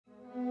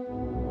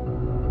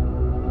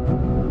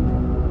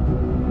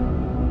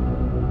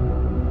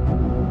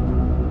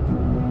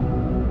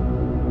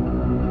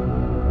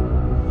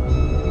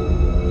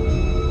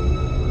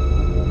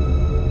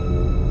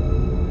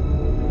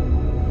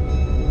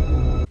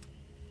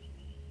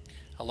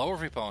Hello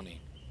everypony,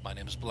 my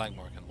name is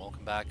Blancmark and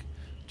welcome back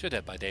to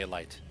Dead by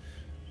Daylight,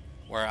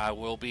 where I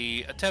will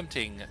be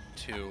attempting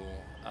to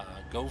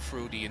go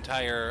through the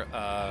entire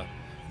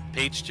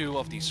page 2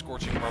 of the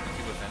Scorching BBQ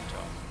event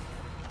Tome,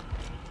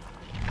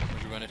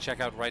 which we're going to check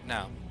out right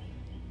now,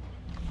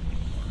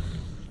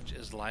 which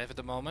is live at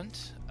the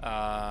moment.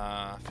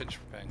 Finish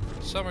repairing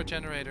summer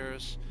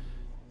generators,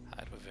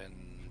 hide within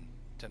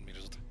 10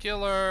 meters of the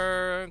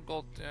killer,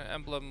 gold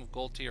emblem,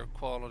 gold tier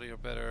quality or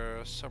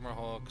better, summer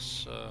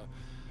hooks.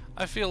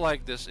 I feel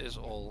like this is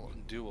all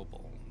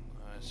doable.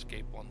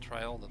 Escape one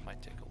trial, that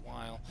might take a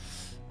while.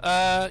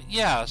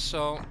 Yeah,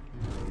 so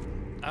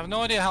I have no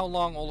idea how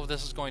long all of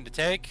this is going to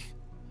take,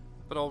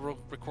 but I'll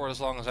record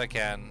as long as I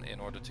can in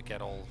order to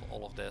get all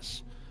of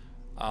this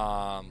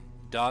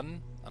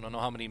done. I don't know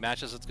how many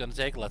matches it's going to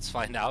take. Let's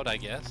find out, I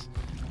guess.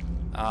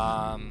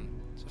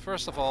 So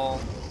first of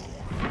all,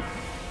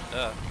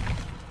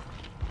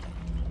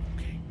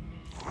 okay.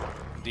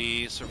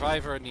 The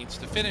survivor needs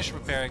to finish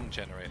repairing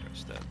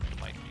generators. That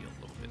might be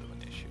a little bit of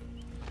an issue.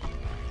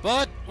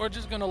 But we're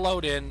just going to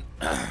load in,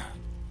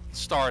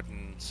 start,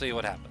 and see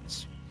what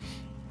happens.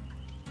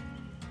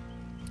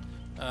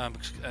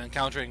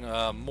 Encountering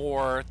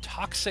more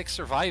toxic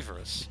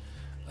survivors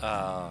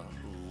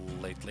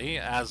lately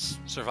as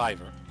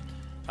survivor.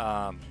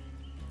 Not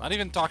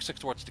even toxic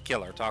towards the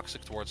killer,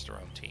 toxic towards their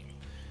own team.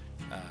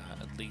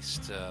 At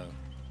least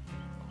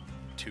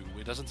 2.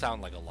 It doesn't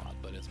sound like a lot,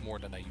 but it's more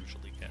than I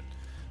usually get,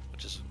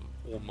 which is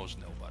almost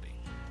nobody.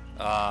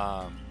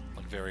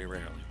 Like very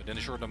rarely. But in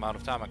a short amount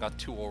of time, I got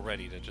 2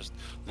 already that just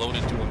load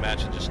into a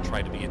match and just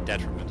try to be a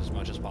detriment as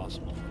much as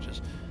possible, which is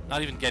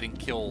not even getting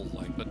killed,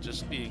 like, but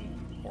just being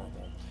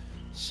horrible.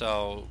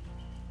 So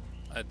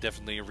I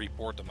definitely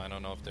report them. I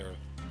don't know if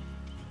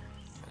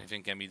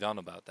anything can be done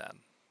about that,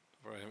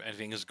 or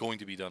anything is going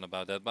to be done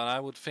about that. But I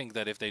would think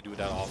that if they do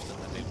that often,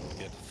 then they would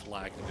get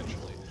flagged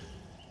eventually.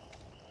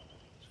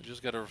 So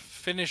just gotta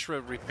finish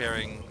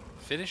repairing.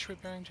 Finish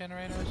repairing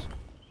generators.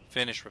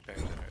 Finish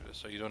repairing generators.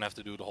 So you don't have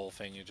to do the whole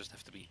thing. You just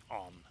have to be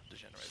on the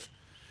generator.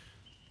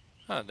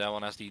 That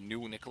one has the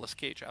new Nicolas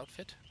Cage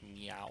outfit.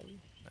 Meow.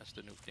 That's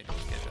the new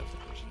Nicolas Cage outfit,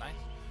 which is nice.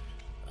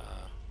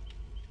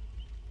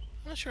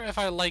 I'm not sure if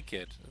I like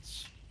it.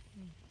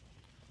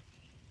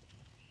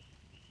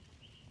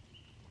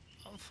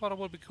 I thought it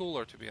would be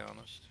cooler, to be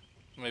honest.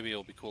 Maybe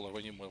it'll be cooler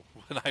when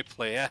I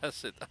play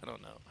as it. I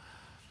don't know.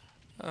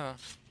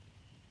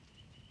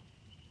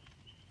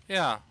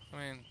 Yeah, I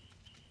mean,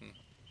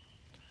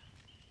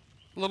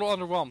 a little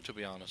underwhelmed, to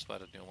be honest, by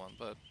the new one,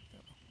 but you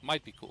know,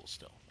 might be cool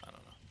still. I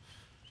don't know.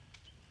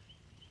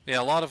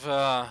 Yeah, a lot of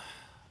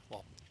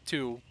well,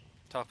 2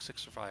 toxic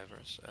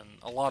survivors and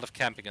a lot of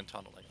camping and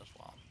tunneling as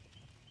well.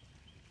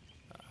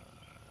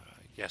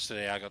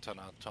 Yesterday I got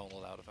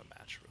tunneled out of a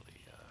match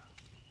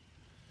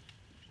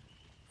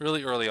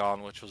really early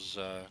on, which was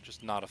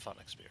just not a fun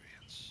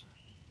experience.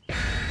 I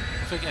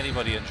don't think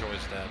anybody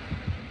enjoys that,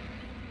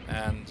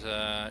 and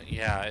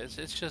yeah,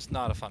 it's just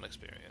not a fun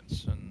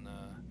experience. And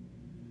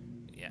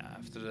yeah,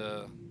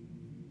 after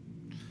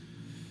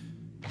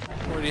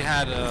already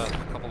had a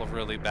couple of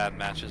really bad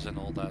matches and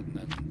all that, and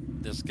then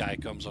this guy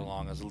comes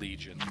along as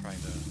Legion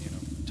trying to, you know,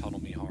 tunnel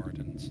me hard,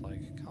 and it's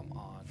like, come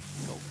on,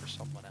 go for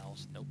someone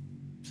else. Nope.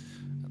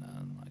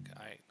 And like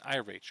I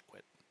rage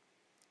quit.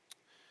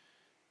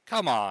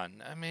 Come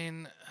on, I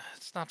mean,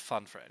 it's not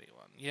fun for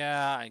anyone.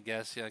 Yeah, I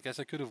guess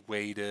I could have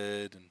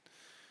waited and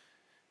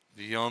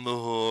be on the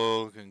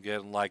hook and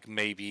get like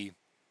maybe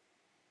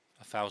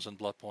 1,000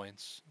 blood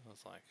points.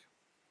 It's like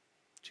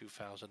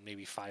 2,000,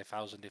 maybe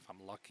 5,000 if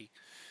I'm lucky.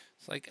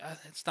 It's like,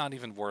 it's not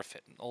even worth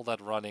it. All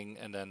that running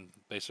and then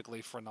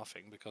basically for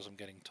nothing because I'm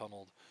getting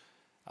tunneled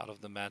out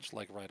of the match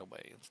like right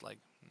away. It's like,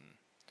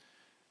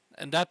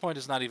 and that point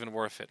is not even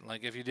worth it.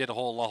 Like if you did a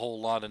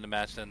whole lot in the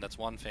match, then that's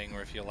one thing.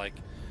 Or if you're like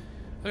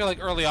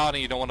early on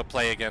and you don't want to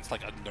play against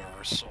like a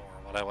nurse or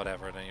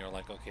whatever, then you're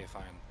like, okay,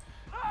 fine,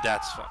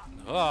 that's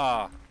fun.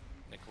 Ah,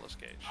 Nicolas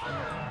Cage,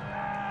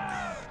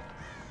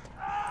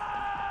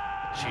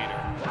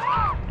 cheater.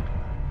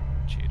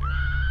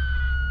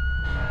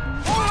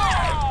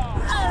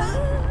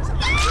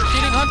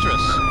 Cheating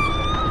Huntress.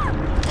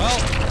 Well,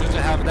 good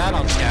to have that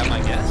on cam,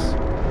 I guess.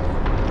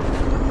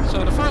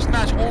 So the first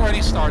match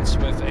already starts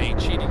with a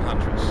cheating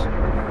Huntress.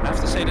 I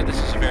have to say that this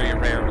is a very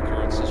rare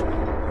occurrence as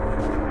well.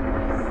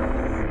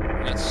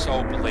 And it's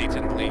so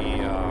blatantly,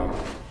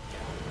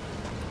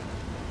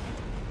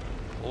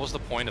 what was the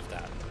point of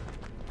that?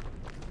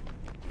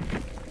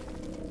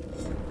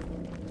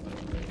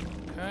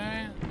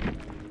 Okay.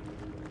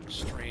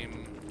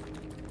 Stream.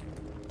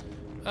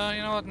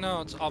 You know what?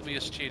 No, it's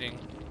obvious cheating.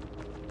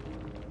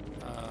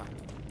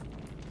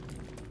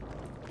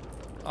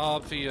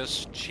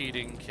 Obvious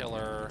cheating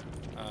killer.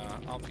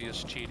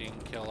 Obvious cheating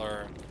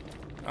killer.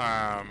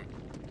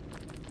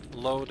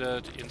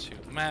 Loaded into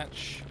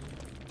match.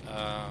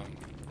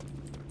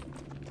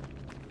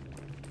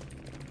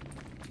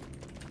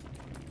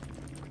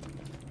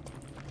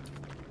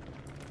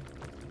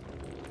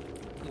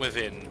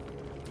 Within,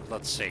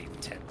 let's say,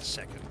 10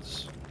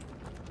 seconds.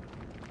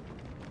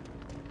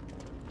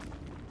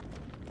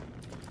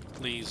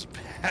 Please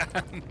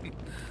ban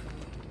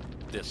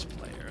this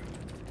player.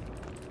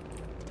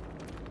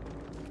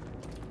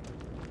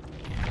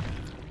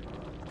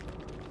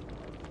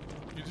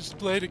 You just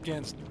played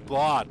against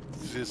bot.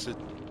 Visit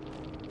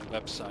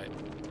website.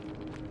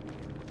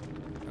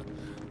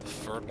 The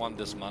third one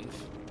this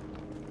month.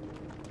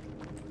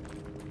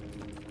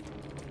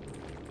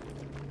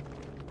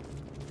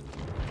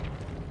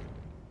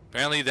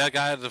 Apparently that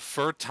guy, the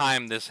third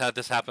time this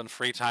happened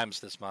 3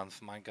 times this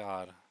month. My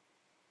god.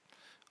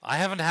 I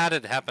haven't had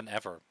it happen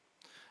ever.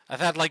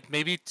 I've had like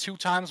maybe 2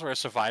 times where a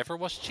survivor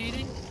was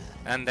cheating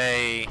and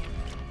they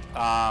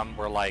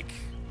were like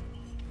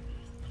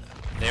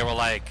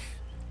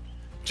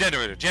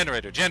generator,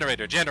 generator,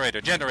 generator,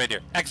 generator, generator,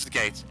 exit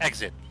gates,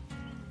 exit.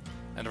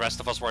 And the rest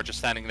of us were just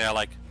standing there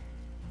like,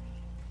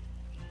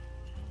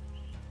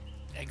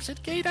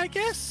 exit gate, I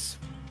guess?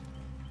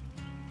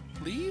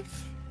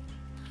 Leave?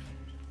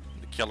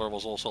 The killer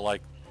was also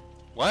like,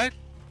 what?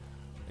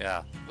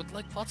 Yeah, but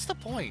like, what's the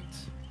point?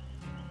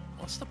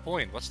 What's the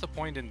point? What's the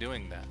point in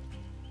doing that?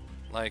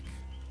 Like,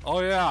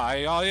 oh yeah,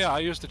 I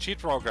used the cheat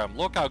program.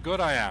 Look how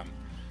good I am.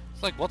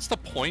 It's like, what's the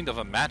point of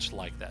a match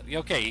like that?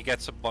 Okay, he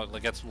gets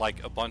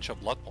like a bunch of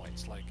blood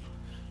points, like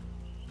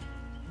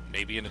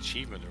maybe an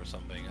achievement or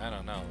something. I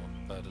don't know,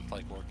 but it's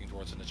like working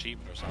towards an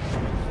achievement or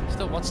something.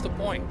 Still, what's the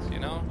point? You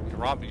know,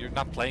 you're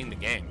not playing the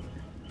game.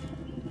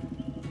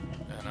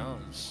 You know,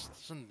 it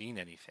doesn't mean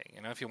anything.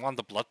 You know, if you want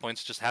the blood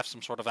points, just have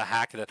some sort of a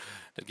hack that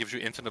gives you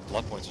infinite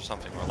blood points or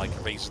something, or like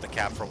raise the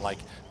cap from like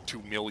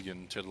 2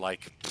 million to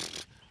like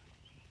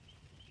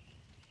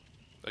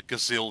a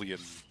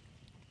gazillion.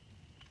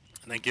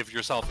 And then give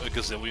yourself a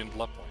gazillion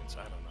blood points.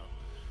 I don't know.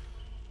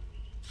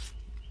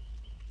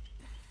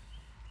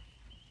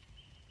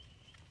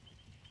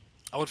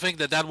 I would think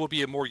that would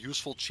be a more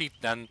useful cheat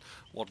than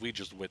what we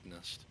just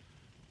witnessed.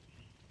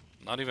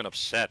 I'm not even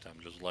upset. I'm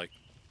just like,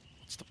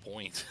 what's the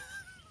point?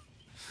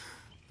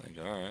 Like,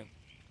 alright.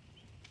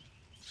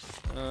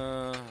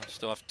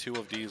 Still have 2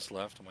 of these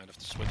left. I might have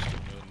to switch to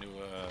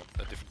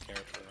a different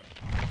character.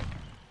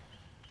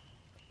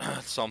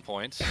 At some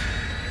point.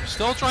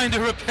 Still trying to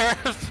repair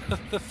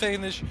the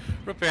Thanish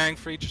repairing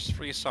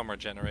free summer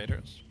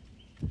generators.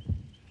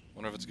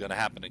 Wonder if it's gonna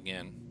happen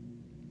again.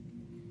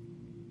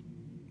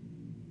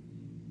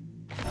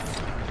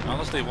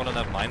 Honestly, wouldn't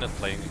have minded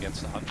playing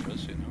against the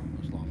Huntress, you know,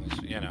 as long as,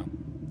 you know,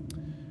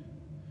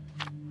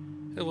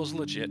 it was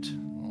legit.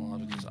 A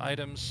lot of these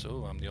items.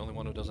 Oh, I'm the only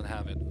one who doesn't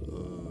have it.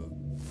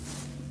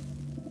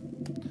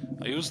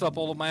 I used up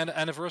all of my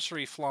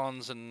anniversary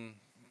flans and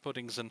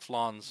puddings and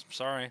flans.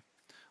 Sorry.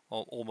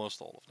 Well,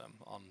 almost all of them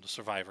on the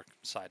survivor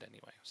side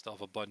anyway. Still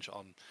have a bunch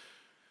on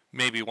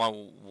maybe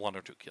one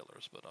or 2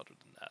 killers, but other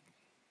than that,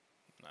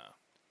 no.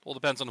 All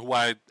depends on who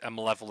I am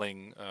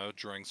leveling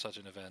during such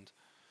an event.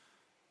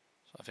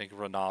 So I think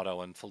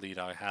Renato and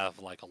Felita have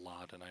like a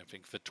lot, and I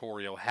think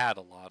Vittorio had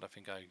a lot. I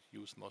think I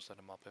used most of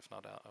them up, if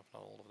not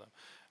all of them.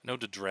 I know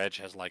the Dredge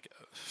has like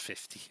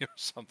 50 or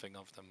something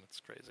of them.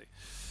 It's crazy.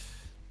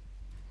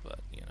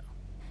 But, you know.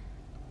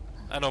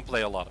 I don't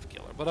play a lot of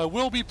Killer, but I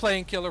will be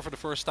playing Killer for the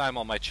first time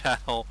on my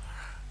channel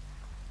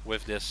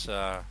with this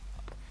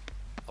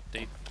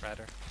update,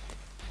 rather.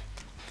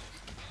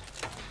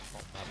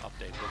 Well, not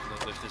update,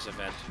 but with this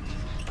event.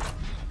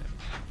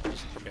 I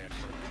wasn't prepared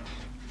for it.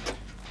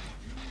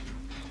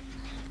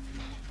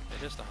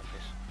 It is the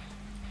Huntress.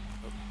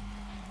 Oh,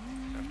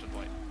 crafted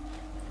white.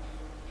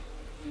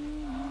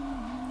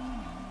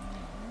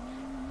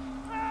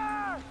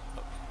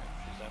 Oh,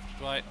 she's after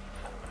Dwight.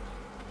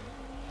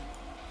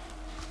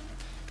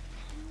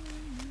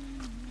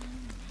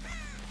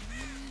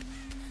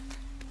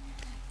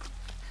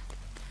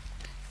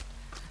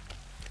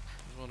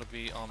 Want to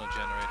be on a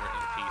generator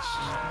in peace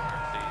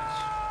somewhere, please.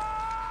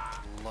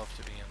 I'd love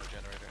to be on a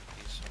generator in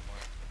peace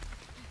somewhere.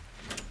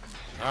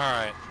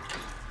 Alright.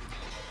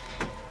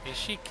 Is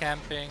she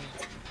camping?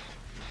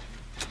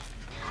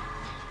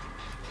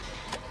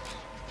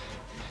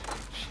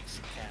 She's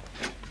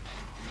camping.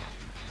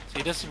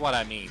 See, this is what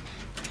I mean.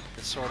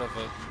 It's sort of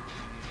a...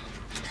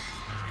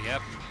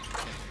 Yep.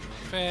 Getting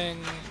a thing.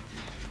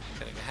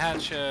 Getting a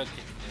hatchet.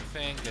 Getting a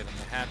thing. Getting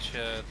a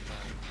hatchet.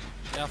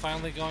 Yeah,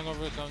 finally going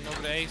over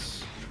to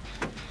Ace.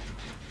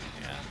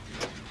 Yeah.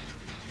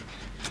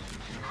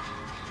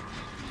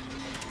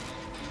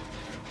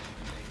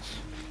 Ace.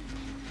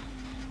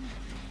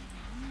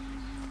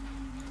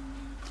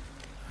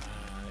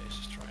 He's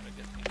just trying to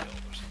get me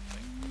killed or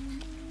something.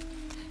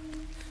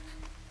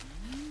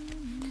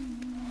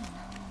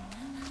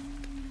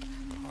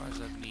 Or is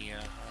that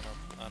Nia?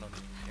 I don't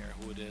even care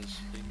who it is.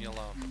 Leave me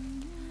alone.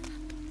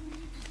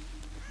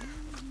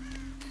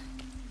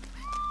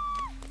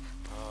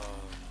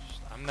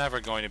 I'm never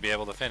going to be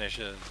able to finish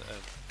a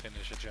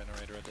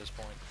generator at this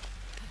point.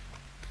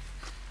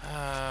 Where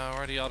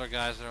are the other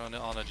guys that are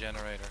on a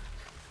generator?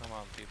 Come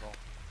on, people.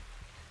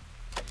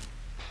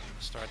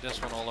 Start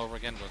this one all over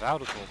again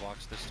without a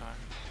toolbox this time.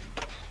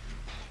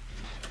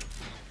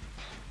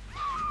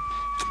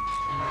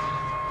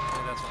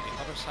 Okay, that's on the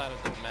other side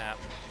of the map.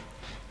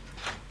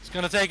 It's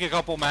gonna take a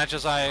couple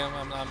matches. I'm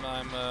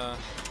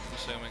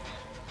assuming.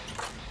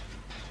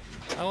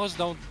 I always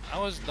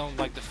don't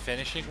like the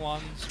finishing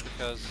ones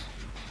because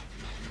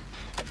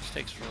it just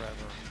takes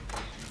forever.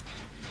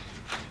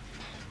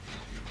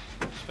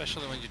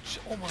 Especially when you're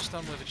almost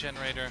done with a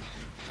generator,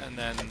 and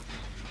then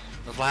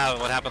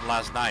what happened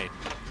last night.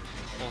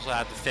 Also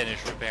had to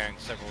finish repairing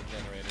several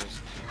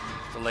generators.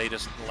 The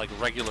latest like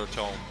regular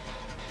Tome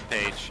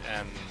page,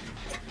 and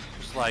it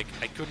was like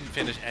I couldn't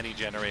finish any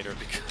generator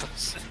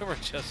because they were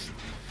just.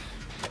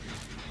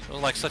 It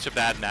was like such a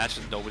bad match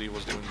that nobody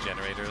was doing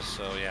generators,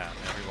 so yeah,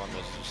 everyone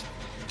was just...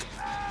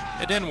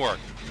 It didn't work.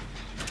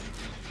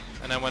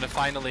 And then when it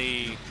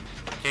finally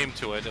came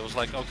to it, it was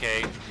like,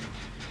 okay,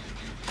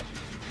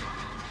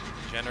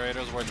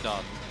 generators were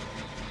done.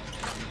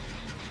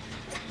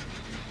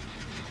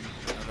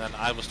 And then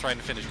I was trying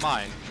to finish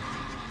mine,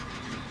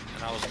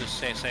 and I was just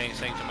saying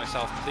to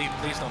myself,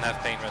 please don't have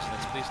pain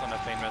resonance, please don't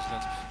have pain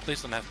resonance,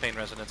 please don't have pain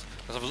resonance,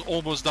 because I was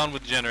almost done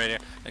with the generator,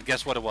 and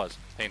guess what it was?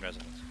 Pain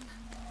resonance.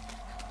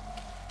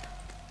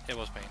 It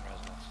was pain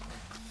resonance.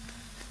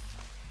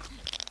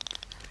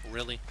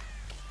 Really?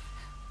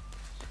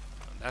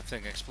 That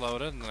thing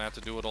exploded and I had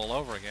to do it all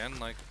over again.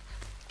 Like,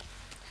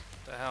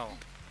 what the hell?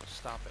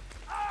 Stop it.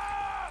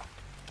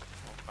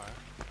 Okay.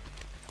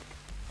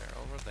 They're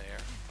over there.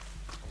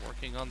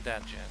 Working on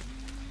that gen.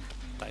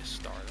 I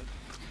started.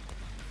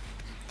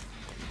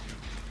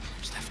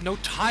 Just have no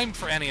time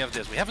for any of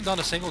this. We haven't done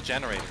a single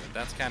generator.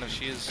 That's kind of,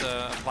 she is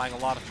applying a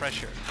lot of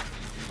pressure.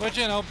 Which,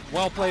 you know,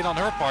 well played on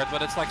her part,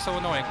 but it's like so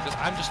annoying because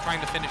I'm just trying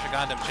to finish a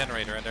goddamn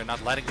generator and they're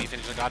not letting me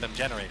finish a goddamn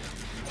generator.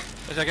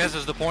 Which I guess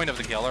is the point of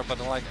the killer, but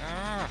they're like,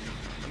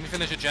 let me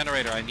finish a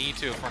generator, I need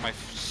to for my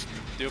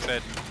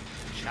stupid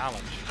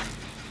challenge.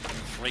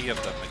 3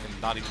 of them, I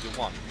can not even do 1.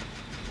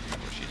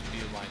 Where she's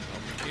beelining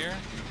over here.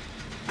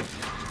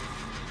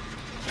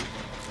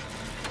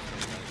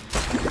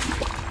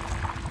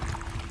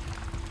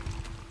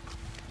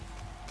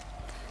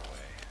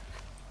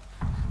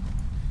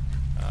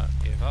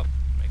 Gave up.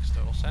 Makes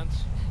total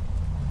sense.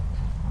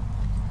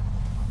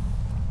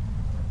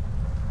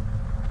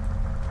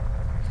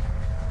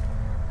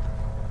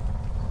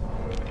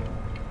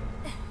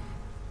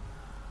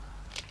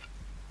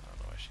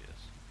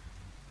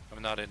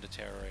 I'm not into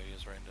terror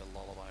radius or into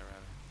lullaby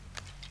rather.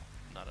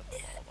 Not into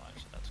lullaby,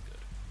 so that's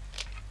good.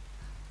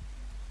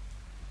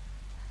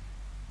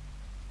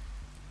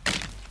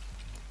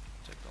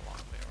 Take the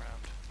long way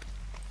around.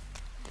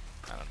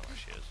 I don't know where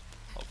she is.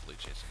 Hopefully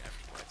chasing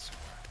after White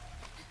somewhere.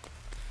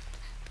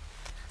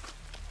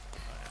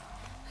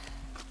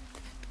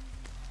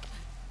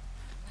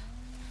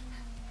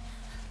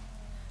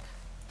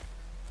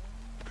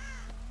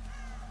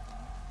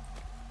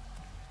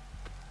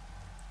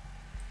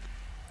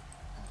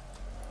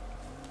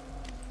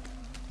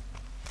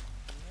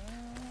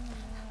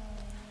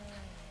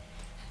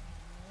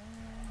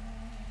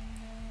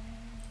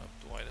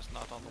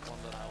 Not on the one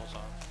that I was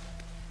on.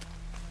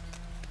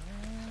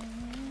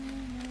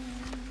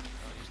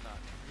 No, he's not.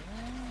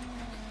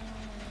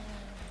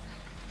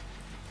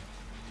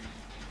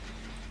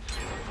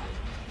 He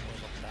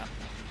was on that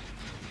one.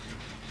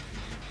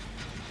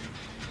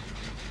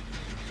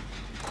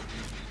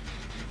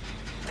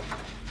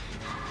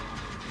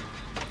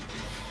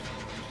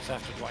 It's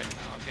after Dwight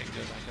now. Okay,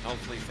 good. I can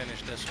hopefully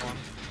finish this one.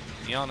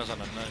 Nia's on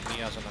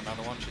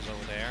another one. She's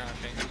over there, I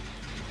think.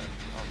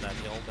 On that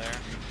hill there.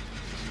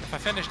 If I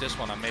finish this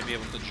one, I may be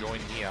able to join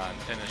Nia and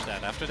finish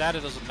that. After that,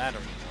 it doesn't matter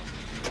anymore.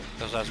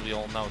 Because as we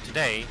all know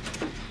today,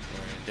 or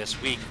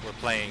this week, we're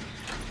playing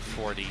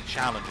for the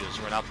challenges.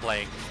 We're not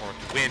playing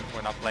to win.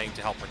 We're not playing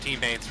to help our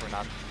teammates. We're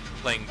not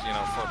playing, you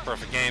know, for a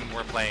perfect game.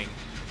 We're playing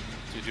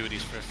to do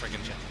these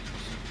friggin'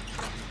 challenges.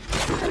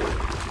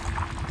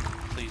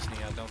 Please,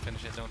 Nia, don't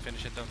finish it. Don't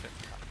finish it. Don't finish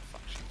it. Oh,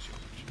 fuck, shoot.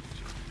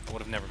 I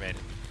would have never made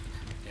it.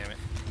 Damn it.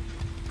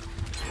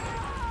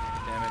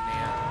 Damn it,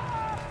 Nia.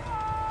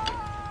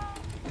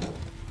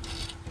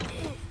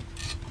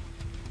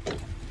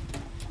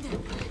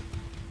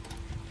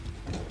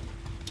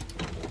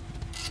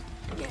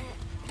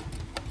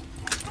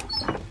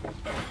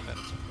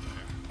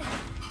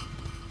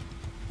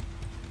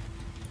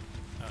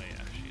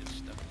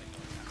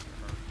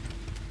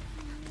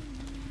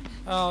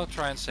 I'll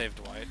try and save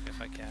Dwight if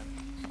I can,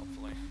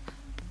 hopefully.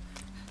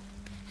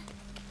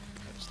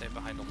 Try to stay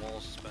behind the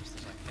walls as best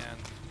as I can.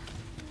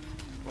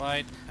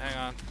 Dwight, hang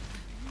on.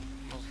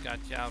 Almost got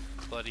you out,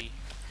 buddy.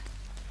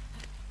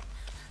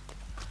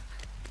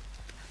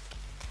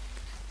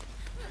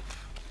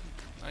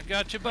 I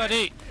got you,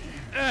 buddy!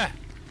 There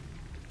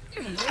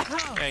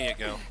you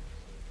go.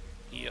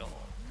 Heal.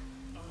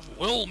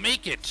 We'll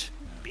make it,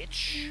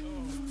 bitch!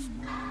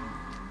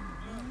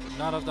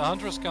 Not if the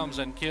Huntress comes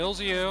and kills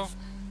you.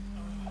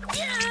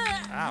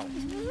 Ow.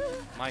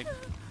 My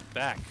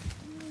back.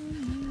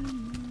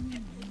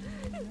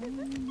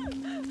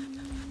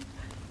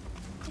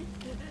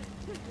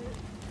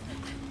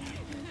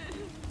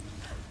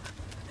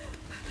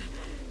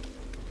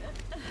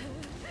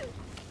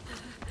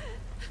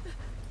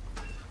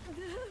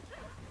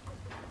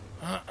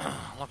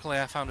 Luckily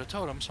I found a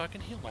totem so I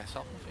can heal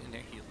myself in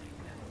their healing.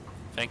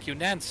 Thank you,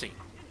 Nancy.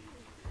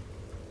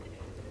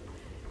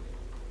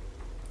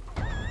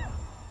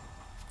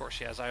 course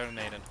she has Iron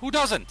Maiden. Who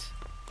doesn't?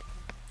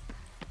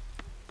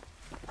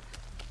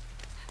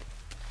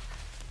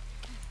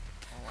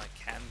 Well, I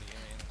can be. I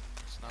mean,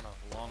 it's not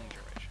a long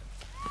duration.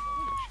 I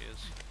don't think she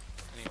is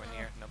anywhere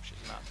near. Nope,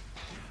 she's not.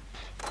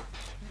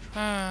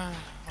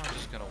 I'm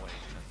just gonna wait.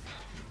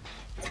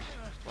 Is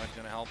Dwight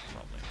gonna help?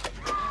 Probably.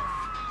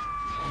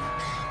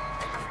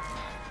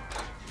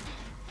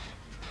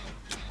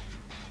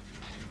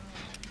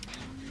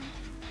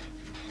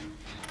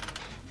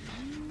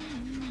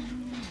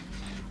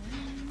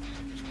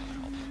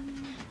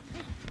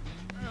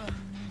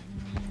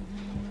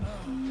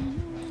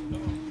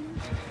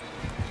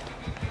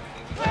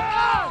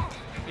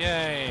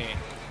 Yay!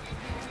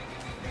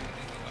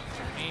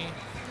 For me.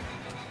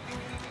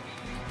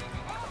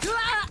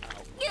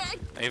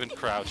 I even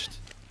crouched.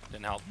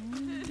 Didn't help.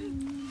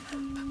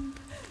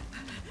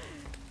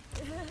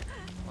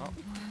 Well.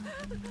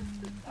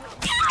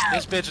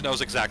 This bitch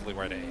knows exactly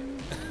where to aim.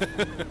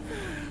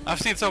 I've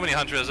seen so many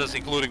Huntresses,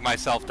 including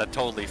myself, that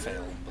totally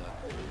fail. But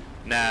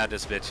nah,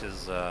 this bitch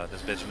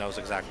knows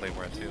exactly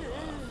where to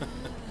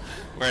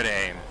where to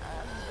aim.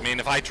 I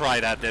mean, if I try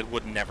that, that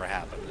would never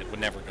happen. It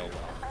would never go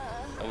well.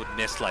 I would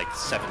miss like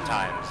 7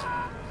 times.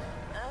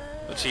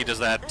 But she does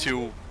that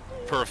 2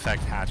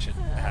 perfect hatchet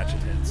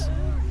hits.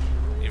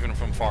 Even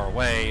from far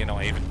away, you know,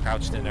 I even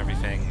crouched and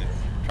everything.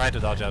 Tried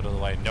to dodge out of the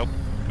way. Nope.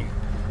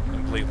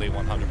 Completely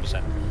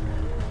 100%.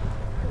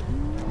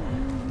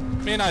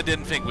 I mean, I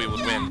didn't think we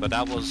would win, but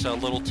that was a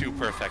little too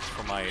perfect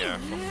for my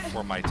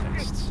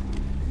tastes.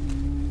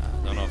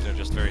 I don't know if they're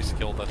just very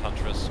skilled at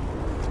Huntress,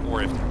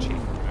 or if they're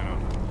cheating. I don't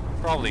know.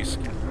 Probably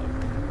skilled.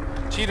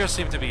 Cheaters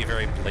seem to be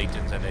very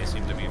blatant, and they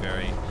seem to be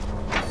very...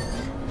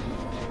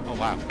 Oh,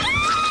 wow.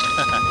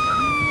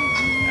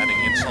 Adding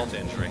insult to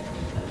injury.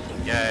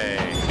 Yay.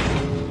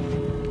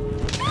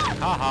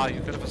 Haha,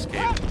 you could have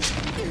escaped.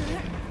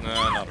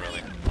 No, not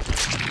really.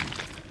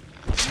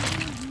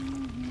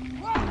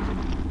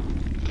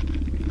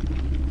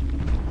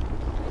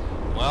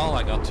 Well,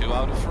 I got 2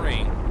 out of 3.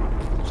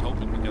 I was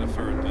hoping to get a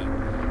 3rd, but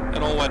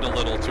it all went a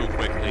little too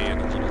quickly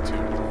and a little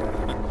too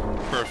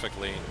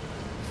perfectly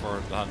for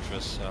the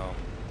Huntress, so...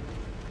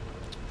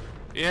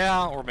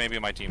 Yeah, or maybe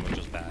my team was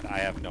just bad. I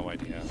have no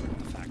idea what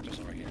the factors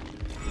are here.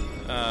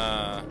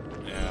 Yeah.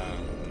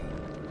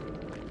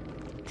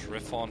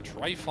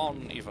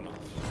 Trifon, Ivanov.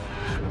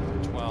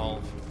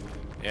 12.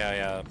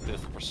 Yeah,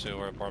 Biff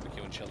Pursuer,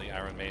 Barbecue and Chili,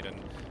 Iron Maiden,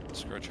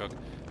 Scourge Hook.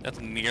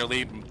 That's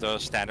nearly the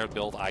standard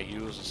build I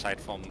use,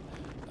 aside from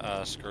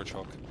Scourge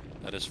Hook.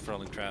 That is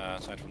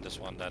aside from this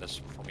one, that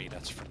is, for me,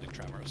 that's Friendly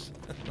Tremors.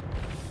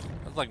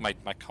 That's like my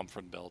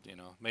comfort build, you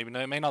know. Maybe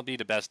it may not be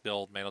the best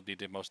build, may not be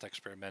the most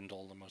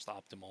experimental, the most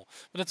optimal,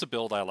 but it's a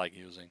build I like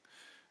using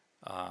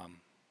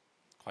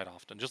quite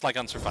often. Just like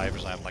on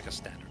Survivors, I have like a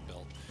standard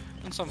build,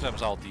 and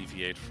sometimes I'll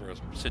deviate for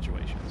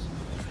situations,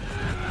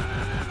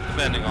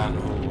 depending on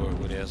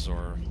who it is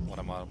or what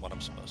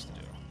I'm supposed to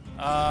do.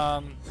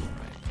 Right.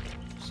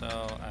 So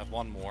I have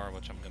one more,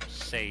 which I'm gonna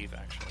save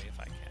actually if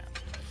I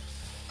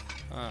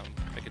can.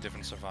 Pick a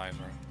different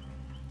survivor.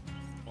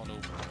 One who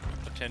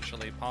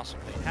potentially,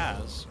 possibly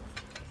has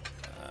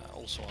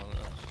also on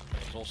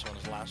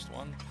his last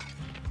one.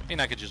 I mean,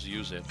 I could just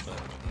use it,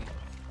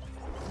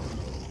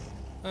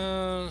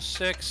 but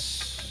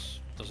 6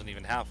 doesn't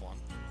even have one.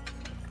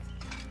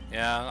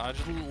 Yeah, I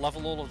just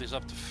level all of these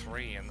up to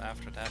 3, and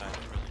after that, I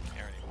don't really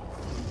care anymore.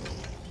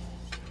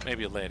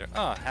 Maybe later.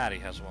 Oh, Hattie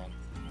has one.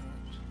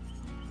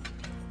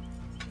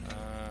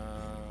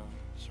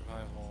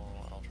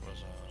 Survival,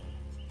 altruism.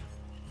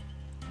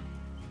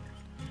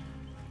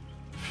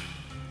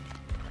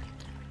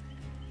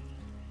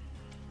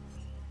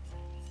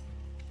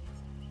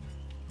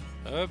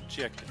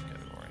 Objective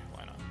category,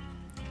 why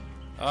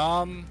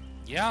not?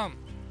 Yeah.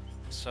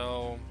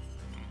 So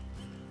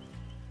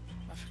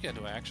I forget,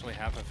 do I actually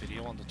have a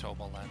video on the Tome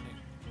landing?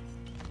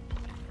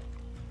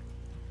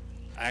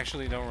 I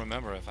actually don't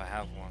remember if I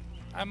have one.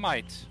 I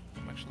might.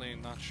 I'm actually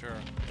not sure.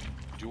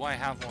 Do I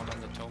have one on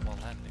the Tome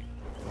landing?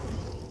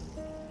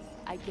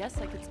 I guess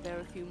I could spare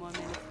a few more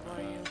minutes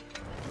for you.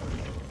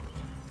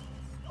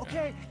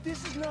 Okay,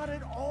 this is not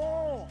at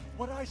all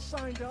what I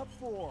signed up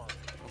for.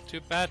 Well,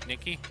 too bad,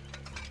 Nikki.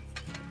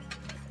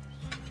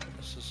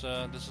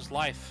 This is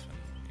life.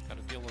 You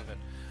gotta deal with it.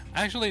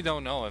 I actually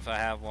don't know if I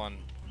have one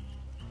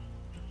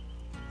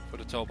for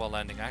the Toba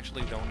landing. I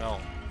actually don't know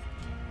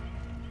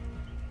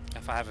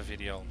if I have a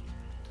video.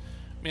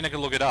 I mean, I can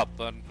look it up,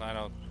 but I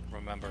don't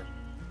remember.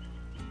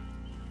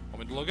 Want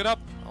me to look it up?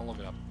 I'll look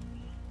it up.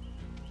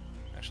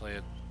 Actually,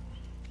 it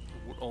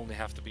would only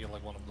have to be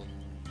like one of the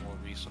more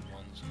recent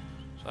ones.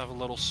 So I have a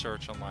little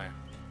search on my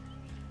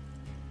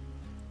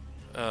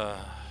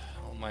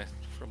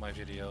for my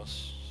videos.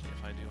 See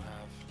if I do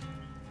have.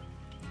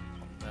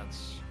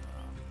 That's.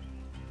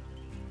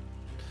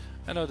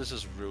 I know this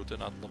is rude to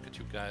not look at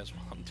you guys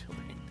while I'm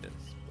doing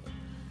this,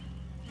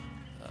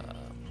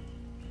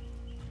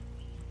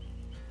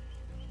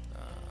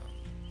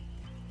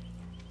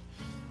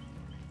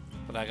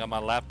 but I got my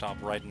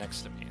laptop right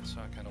next to me, so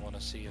I kind of want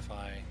to see if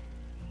I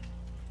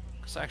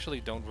Because I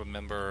actually don't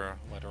remember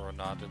whether or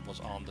not it was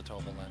on the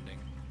Tome landing.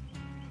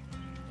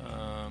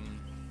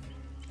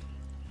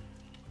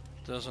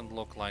 Doesn't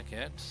look like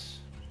it.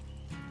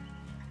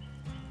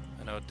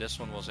 I know this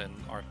one was in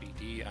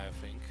RPD, I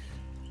think.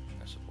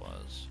 Yes, it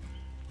was.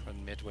 Or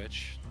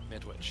Midwich.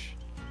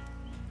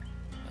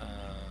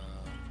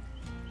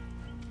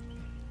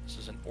 This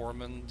is in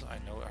Ormond. I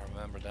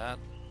remember that.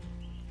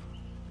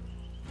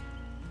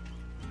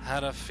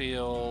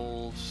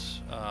 Haddonfield.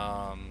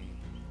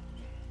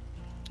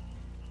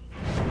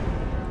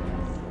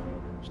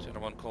 What's the other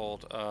one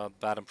called?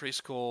 Baden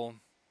Preschool.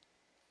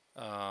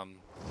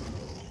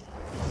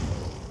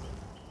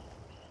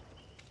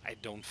 I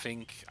don't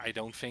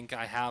think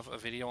I have a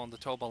video on the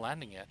Toba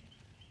landing yet.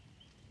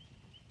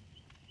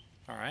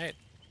 Alright.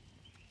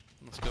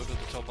 Let's go to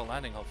the Toba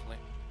landing, hopefully.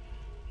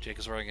 Jake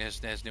is wearing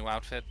his new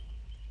outfit.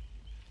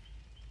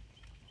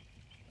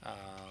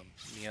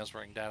 Nia's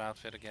wearing that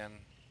outfit again.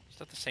 Is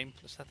that the same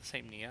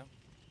Nia?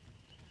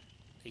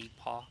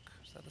 Epoch?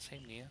 Is that the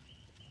same Nia?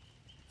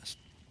 That's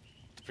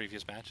the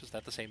previous match? Is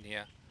that the same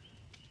Nia?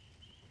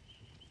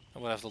 I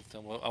would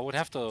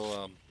have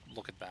to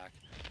look it back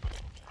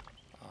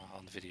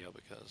on the video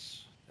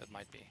because it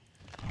might be.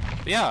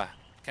 But yeah,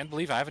 can't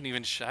believe I haven't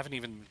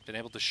even been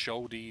able to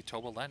show the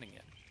Toba landing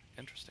yet.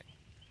 Interesting.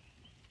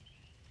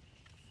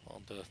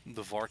 Well,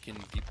 the Varkin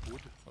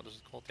Deepwood. What is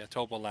it called? Yeah,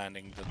 Toba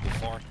landing.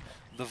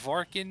 The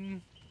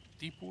Varkin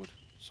Deepwood,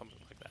 something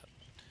like that.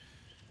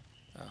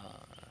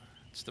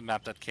 It's the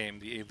map that came,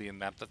 the alien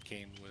map that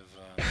came with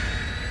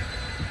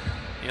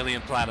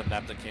alien planet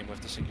map that came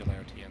with the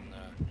Singularity and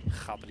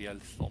Gabriel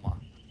Thoma.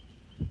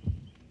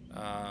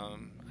 I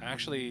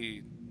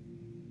actually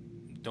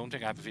don't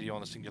think I have a video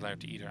on the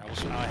Singularity either.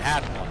 I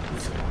had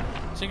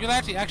one.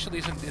 Singularity actually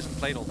isn't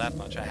played all that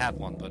much. I had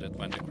one, but it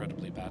went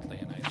incredibly badly,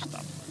 and I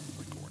stopped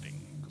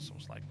recording because I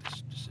was like,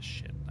 this is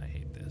shit. I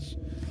hate this.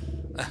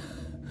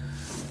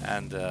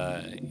 And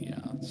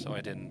yeah, so I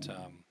didn't.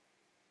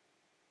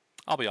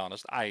 I'll be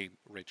honest, I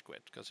rage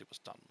quit because it was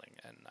tunneling,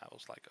 and I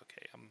was like,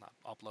 okay, I'm not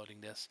uploading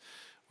this,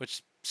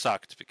 which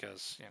sucked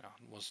because it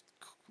was,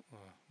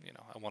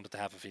 I wanted to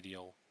have a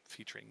video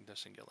featuring the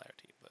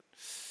Singularity, but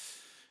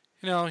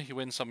you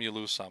win some, you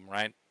lose some,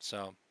 right?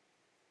 So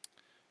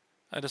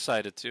I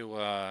decided to,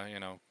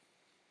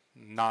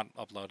 not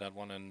upload that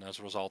one, and as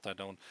a result, I've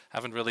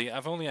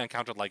only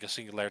encountered like a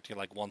Singularity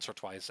like once or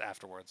twice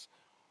afterwards.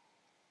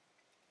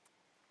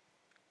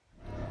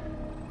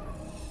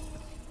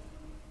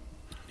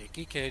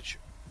 Nicky Cage.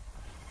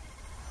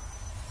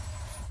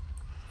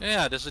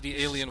 Yeah, this is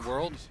the alien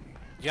world.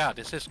 Yeah,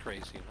 this is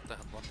crazy.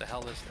 What the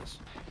hell is this?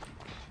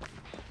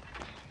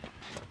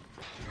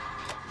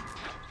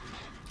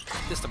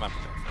 This is the map.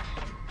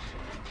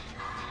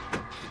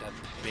 See that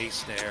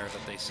base there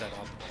that they set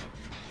up.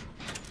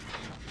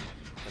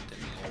 That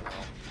didn't go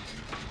well.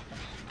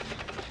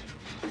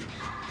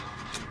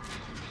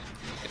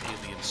 An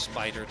alien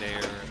spider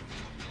there.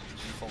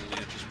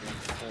 Foliage just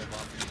won't hold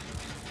up.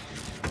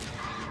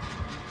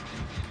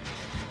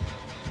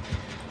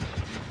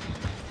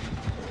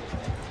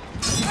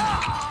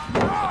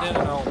 I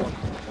didn't know what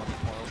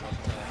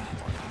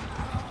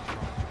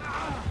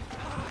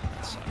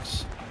that sucks.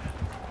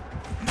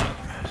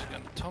 He's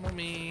gonna tunnel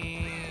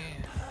me.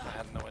 I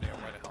had no idea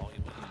where the hell he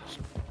was.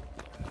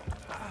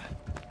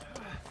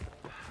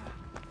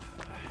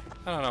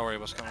 I don't know where he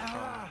was coming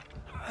from.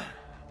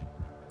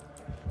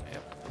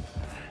 Yep.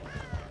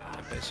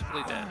 I'm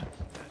basically dead.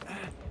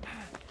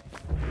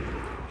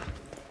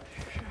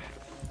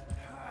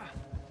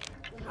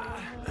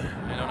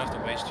 You don't have to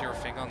waste your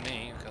thing on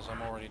me, because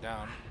I'm already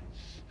down.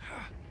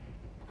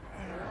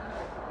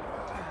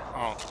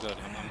 Oh, good.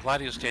 I'm glad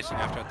he was chasing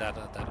after that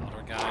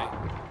other guy.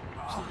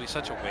 It would be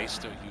such a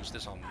waste to use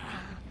this on me.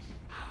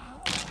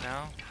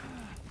 Now,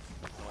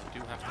 well, I do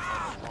have to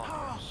find the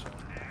lockers.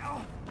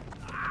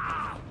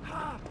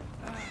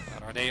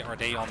 Are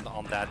they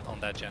on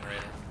that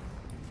generator?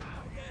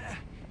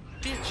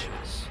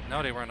 Bitches!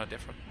 No, they were on a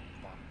different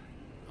one.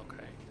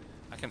 Okay,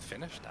 I can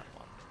finish that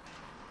one.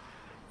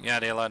 Yeah,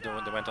 they went on to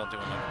another one,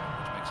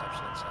 which makes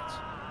absolute sense.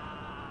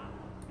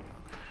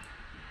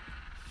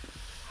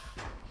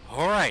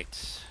 Okay.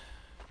 Alright.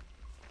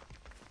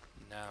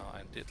 Now,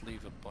 I did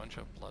leave a bunch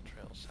of blood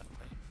trails, sadly.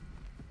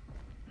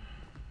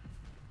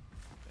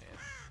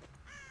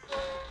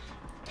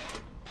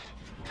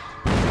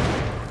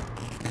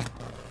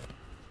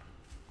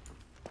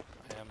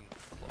 I am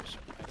close.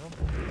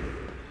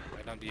 I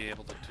might not be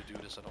able to do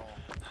this at all.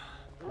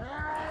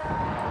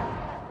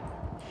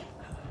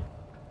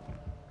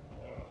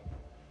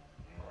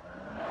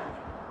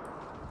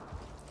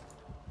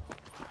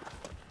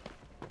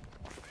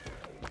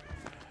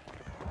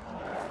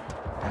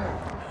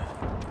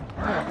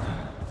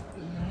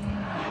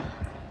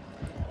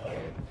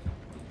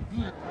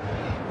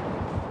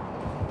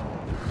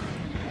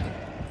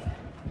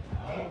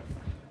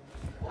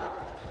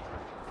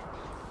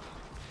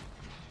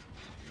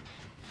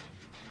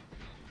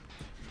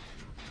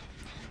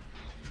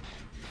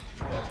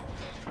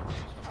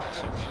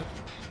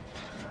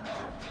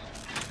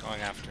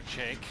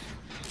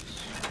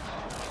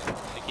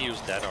 he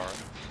used dead art.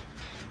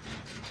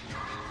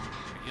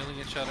 We're healing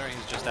each other.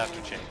 He's just after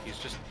Jake.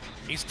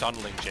 He's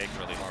tunneling Jake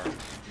really hard.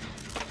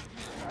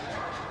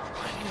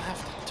 Why do you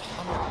have to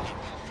tunnel me?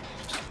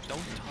 Just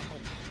don't tunnel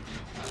me.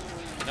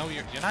 No,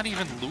 you're not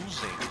even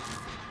losing.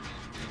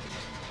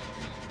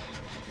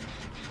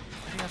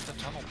 Why do you have to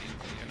tunnel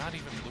people? You're not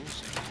even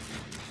losing.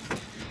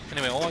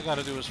 Anyway, all I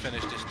gotta do is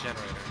finish this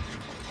generator.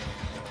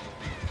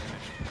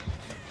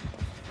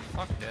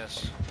 Fuck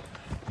this.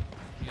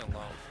 Leave me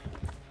alone.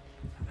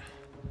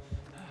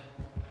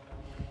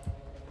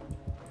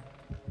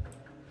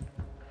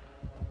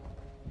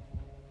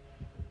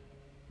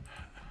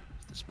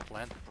 Is this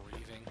plant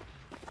breathing?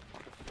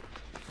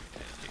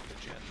 Okay, take the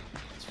gen.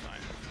 That's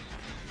fine. I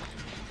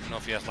don't know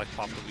if he has like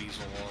Pop the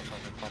Weasel or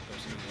something. Pop the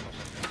Weasel or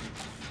something.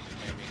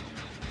 Maybe.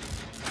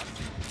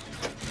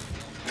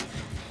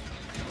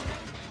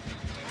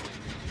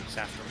 He's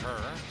after her,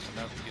 so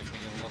that would give me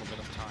a little bit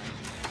of time.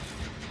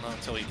 Not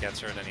until he gets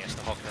her, then he has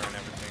to hook her and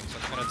everything. So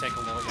it's gonna take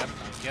a little. Yep,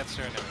 now he gets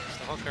her, and then he has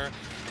to hook her.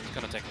 It's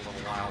gonna take a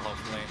little while,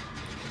 hopefully.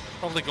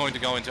 Probably going to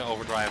go into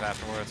overdrive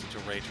afterwards,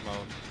 into rage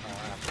mode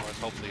afterwards.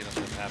 Hopefully he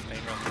doesn't have pain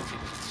response. He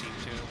doesn't seem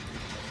to,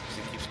 because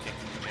he keeps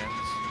kicking the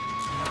gens.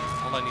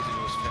 All I need to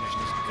do is finish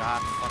this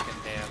god fucking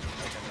damn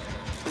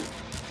generator.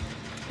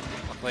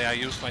 Luckily I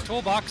used my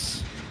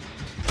toolbox.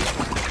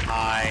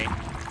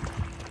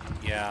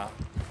 Yeah.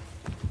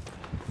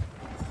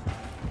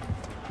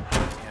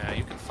 Yeah,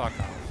 you can fuck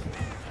off.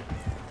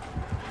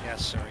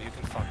 Yes, sir, you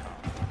can fuck off,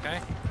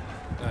 okay?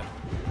 Good.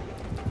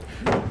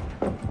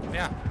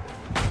 Yeah.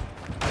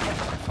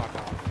 Fuck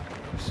off.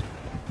 Oops.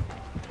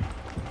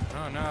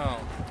 Oh no.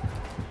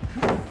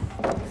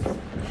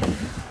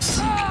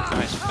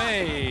 Nice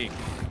fake.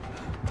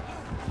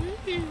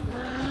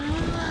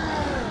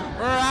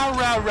 Row,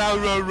 row, row,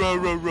 row, row,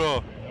 row,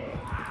 row.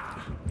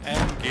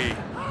 Engie.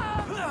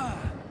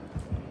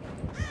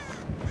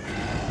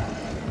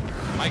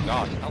 My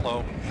god,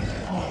 hello.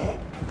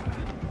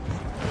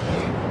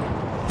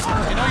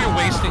 You know you're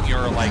wasting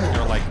your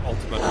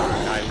ultimate on a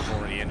guy who's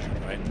already injured,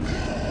 right?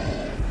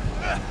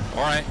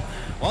 Alright.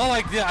 Well,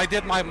 I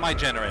did my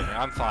generator.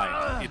 I'm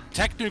fine.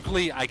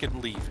 Technically, I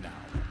can leave now.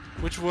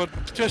 Which would,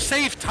 to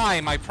save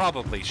time, I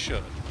probably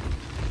should.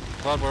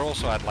 But we're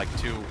also at like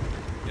two,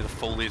 the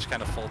foliage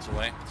kind of folds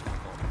away. That's pretty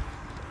cool.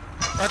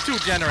 There are 2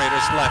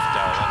 generators left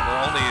though,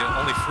 and we're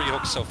only 3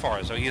 hooks so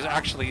far, so he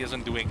actually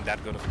isn't doing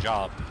that good of a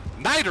job.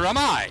 Neither am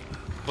I!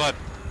 But,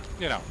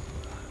 you know.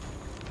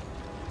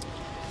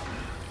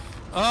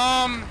 Is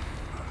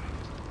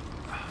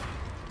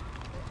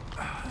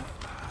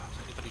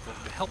anybody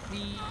going to help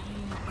me?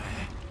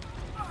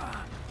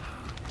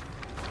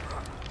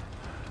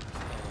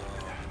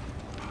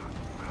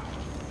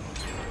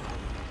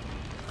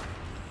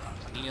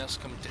 Nia's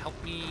coming to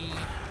help me.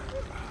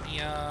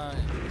 Nia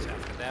is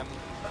after them.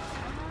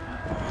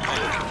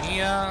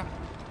 Nia.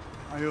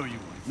 I owe you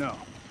one. No.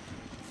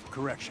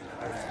 Correction.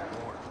 I owe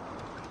you more.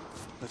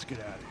 Let's get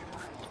out of here.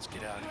 Let's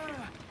get out of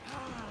here.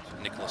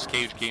 Some Nicolas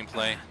Cage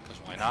gameplay, because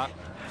why not?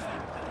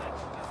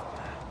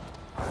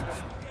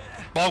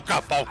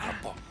 Boka, boka,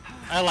 boka.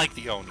 I like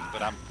the Oni,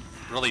 but I'm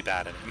really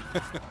bad at him.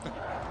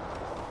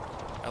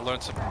 I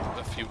learned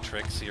a few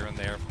tricks here and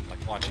there from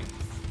like watching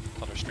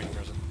other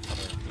streamers and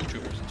other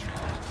YouTubers and streamers.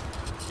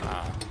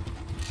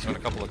 Learned a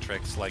couple of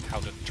tricks like how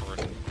to turn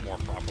more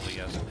properly.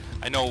 As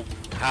I know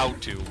how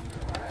to,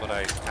 but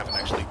I haven't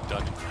actually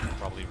done it. It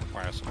probably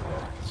requires some more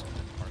practice on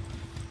that part,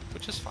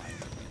 which is fine.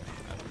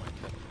 I don't mind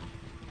that.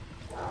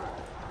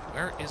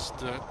 Where is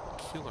the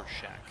killer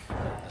shack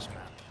on this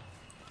map?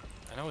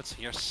 I know it's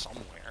here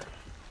somewhere.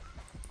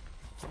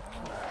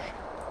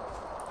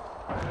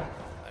 I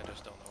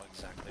just don't know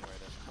exactly where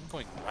it is. I'm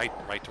going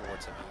right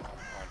towards it,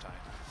 aren't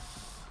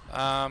I?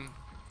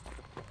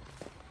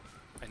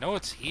 I know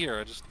it's here,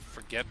 I just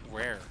forget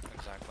where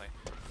exactly.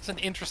 It's an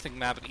interesting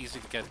map, but easy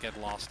to get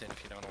lost in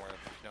if you don't know where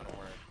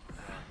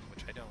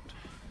which I don't.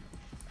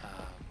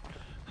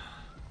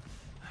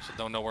 So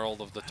don't know where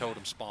all of the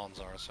totem spawns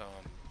are, so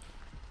I'm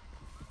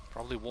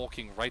probably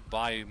walking right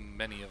by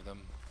many of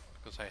them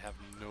because I have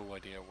no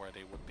idea where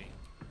they would be.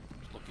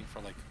 Just looking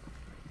for like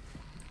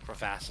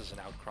crevasses and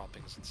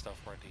outcroppings and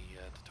stuff where the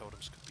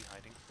totems could be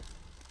hiding,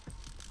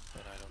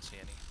 but I don't see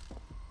any.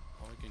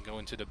 Well, we can go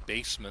into the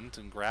basement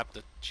and grab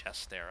the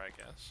chest there, I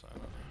guess. I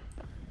don't know.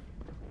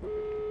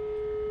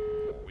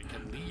 Or we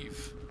can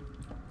leave.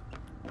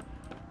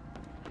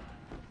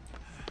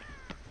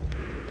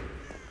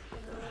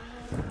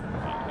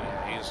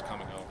 Yeah, he is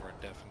coming over,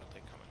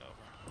 definitely coming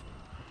over.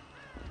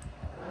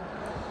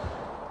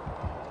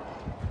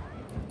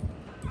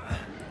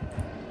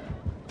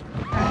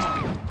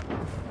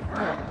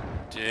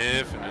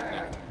 Definitely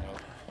coming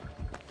over.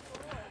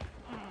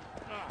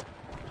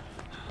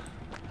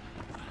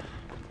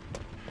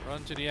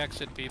 Run to the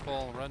exit,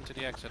 people. Run to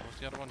the exit. What's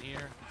the other one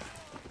here?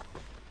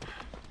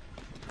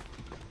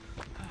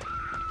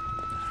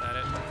 Is that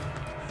it?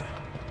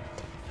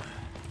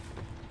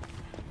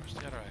 Where's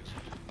the other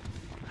exit?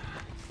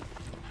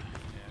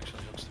 Yeah,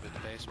 actually looks to be the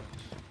basement.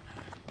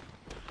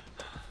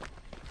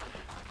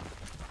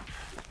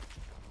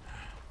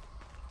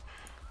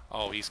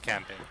 Oh, he's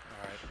camping.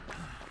 Alright.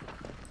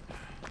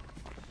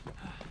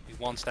 He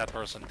wants that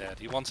person dead.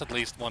 He wants at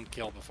least one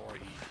kill before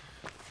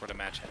the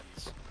match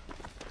ends.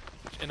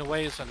 Which in a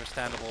way is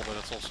understandable, but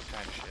it's also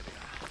kind of shitty.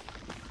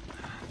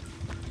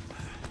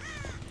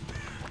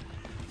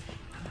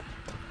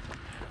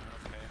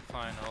 Okay,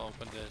 fine, I'll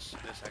open this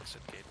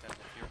exit gate then.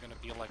 If you're gonna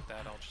be like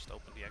that, I'll just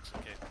open the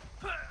exit gate.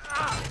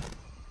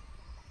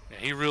 Yeah,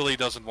 he really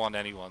doesn't want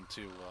anyone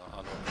to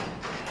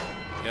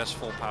unopen. He has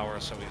full power,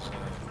 so he's going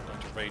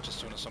to rage as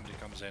soon as somebody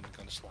comes in and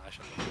going to slash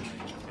him with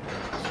the rage.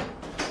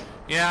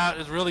 Yeah,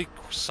 it really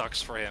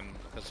sucks for him,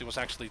 because he was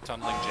actually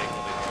tunneling Jake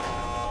really hard, and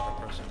the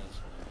other person is...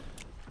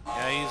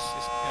 Yeah,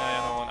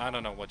 yeah, I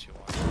don't know what you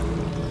want.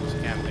 He's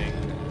camping.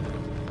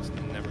 It's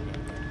never going to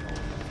go.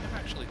 I've never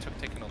actually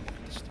taken a look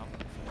at this tunnel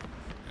before.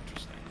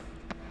 Interesting.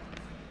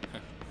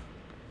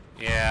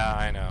 Yeah,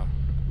 I know.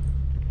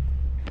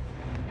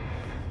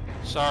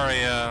 Sorry,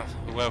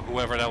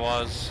 whoever that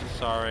was.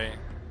 Sorry.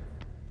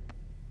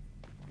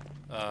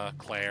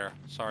 Claire.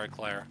 Sorry,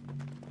 Claire.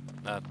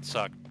 That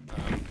sucked.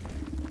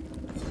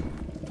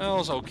 That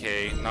was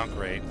okay, not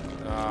great.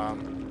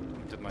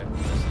 Did my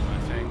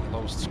thing.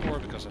 Lowest score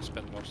because I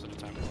spent most of the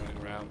time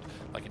running around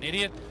like an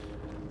idiot.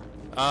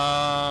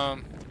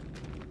 And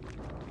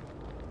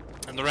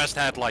the rest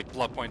had like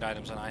blood point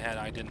items, and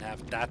I didn't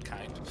have that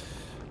kind.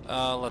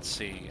 Let's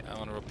see. I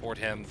want to report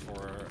him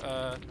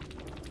for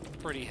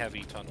pretty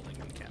heavy tunneling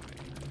and camping.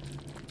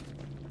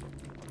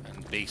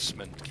 And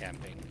basement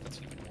camping. That's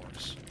even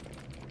worse.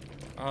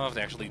 I don't know if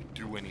they actually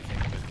do anything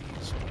with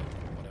these, but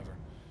whatever.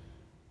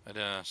 But,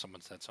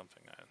 someone said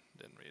something. I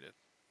didn't read it.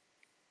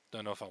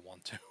 Don't know if I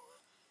want to.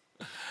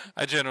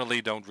 I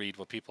generally don't read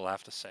what people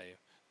have to say.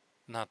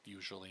 Not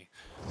usually.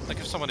 Like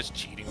if someone is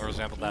cheating, for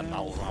example, then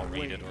I'll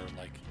read it, or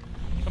like...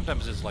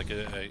 Sometimes it's like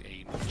a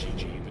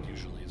GG, but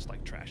usually it's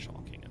like trash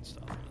talking and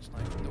stuff. And it's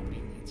like,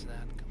 nobody needs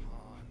that. Come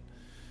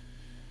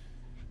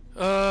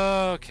on.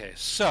 Okay,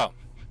 so...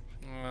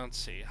 Let's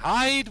see.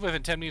 Hide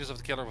within 10 meters of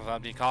the killer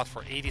without being caught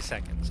for 80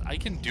 seconds. I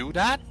can do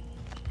that,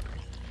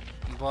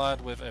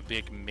 but with a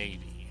big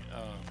maybe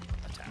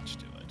attached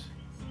to it.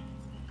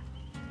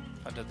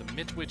 The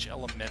Midwich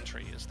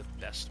Elementary is the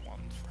best one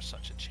for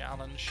such a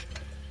challenge.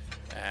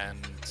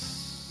 And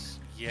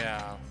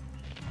yeah,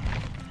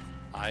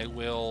 I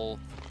will,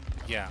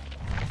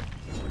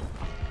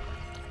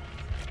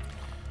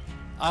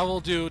 I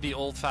will do the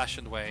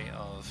old-fashioned way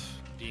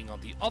of being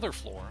on the other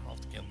floor of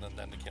the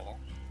than the killer.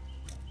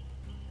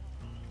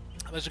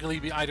 Basically,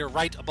 be either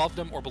right above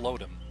them or below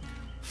them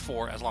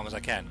for as long as I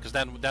can, because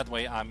then that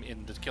way I'm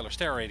in the killer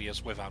stare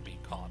radius without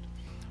being caught.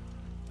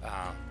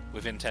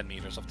 Within 10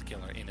 meters of the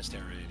killer in a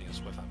stare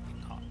radius without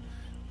being caught.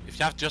 If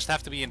you just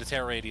have to be in the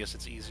tear radius,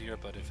 it's easier,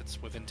 but if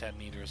it's within 10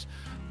 meters,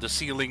 the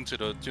ceiling to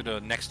the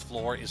next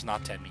floor is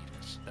not 10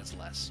 meters. That's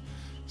less.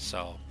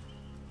 So,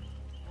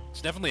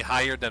 it's definitely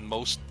higher than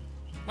most...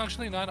 Well,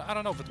 actually, no, I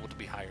don't know if it would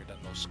be higher than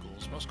most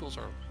schools. Most schools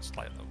are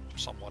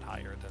somewhat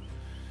higher than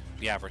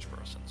the average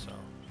person, so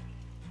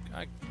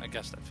I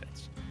guess that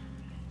fits.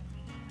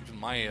 Even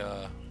my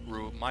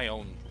my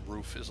own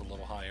roof is a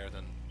little higher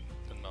than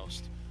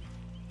most.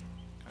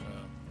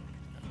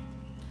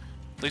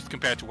 At least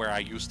compared to where I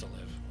used to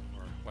live,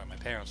 or where my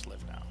parents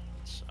live now.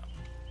 It's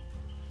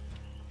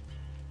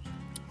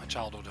my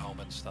childhood home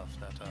and stuff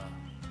that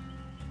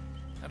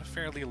had a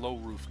fairly low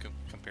roof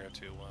compared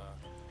to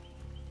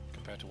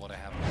what I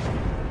have now.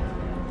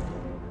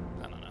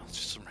 I don't know. It's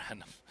just some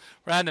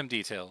random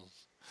details.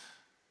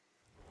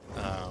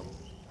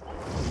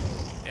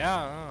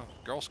 Yeah,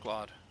 girl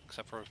squad,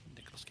 except for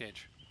Nicolas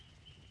Cage.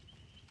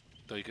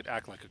 Though you could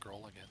act like a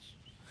girl, I guess.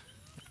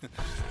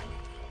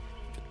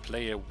 Could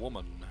play a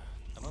woman.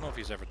 I don't know if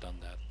he's ever done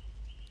that.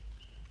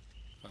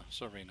 Oh,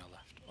 Serena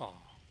left. Oh,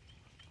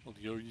 well,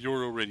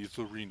 you're already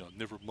Serena.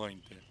 Never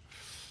mind then.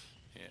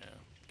 Yeah,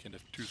 can't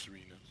have two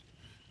Serenas.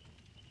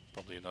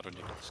 Probably another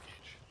Nicolas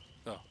Cage.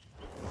 Oh,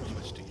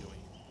 switch to Yui.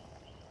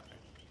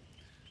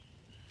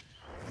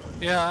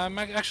 Yeah,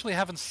 I actually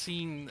haven't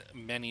seen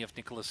many of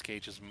Nicolas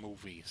Cage's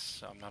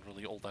movies. I'm not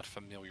really all that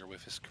familiar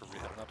with his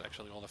career. I'm not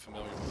actually all that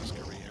familiar with his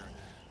career,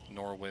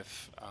 nor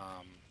with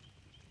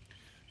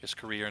his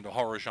career in the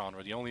horror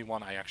genre. The only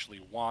one I actually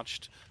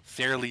watched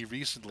fairly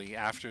recently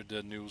after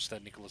the news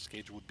that Nicolas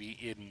Cage would be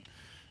in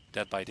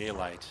Dead by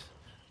Daylight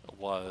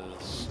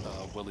was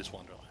Willy's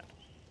Wonderland.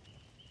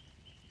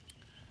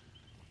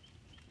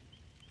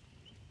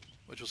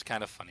 Which was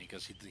kind of funny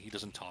because he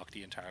doesn't talk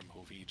the entire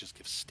movie, he just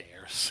gives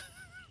stares.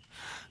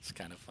 It's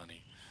kind of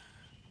funny.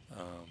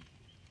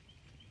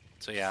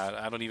 So yeah,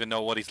 I don't even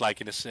know what he's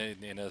like in a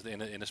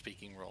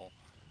speaking role,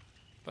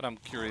 but I'm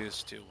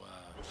curious to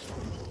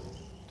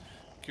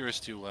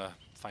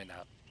find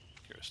out.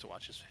 Curious to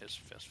watch his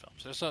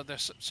films.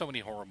 There's so many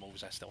horror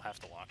movies I still have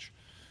to watch.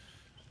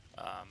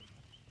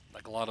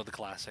 Like a lot of the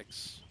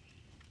classics.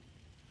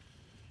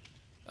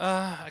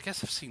 I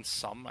guess I've seen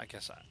some. I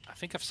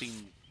think I've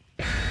seen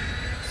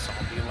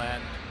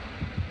Zombieland.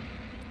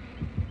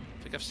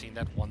 I think I've seen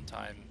that one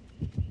time.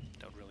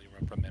 Don't really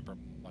remember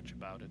much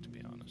about it, to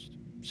be honest.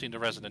 Seen the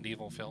Resident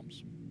Evil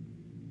films.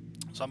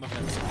 Some of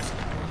them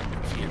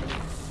infuriate.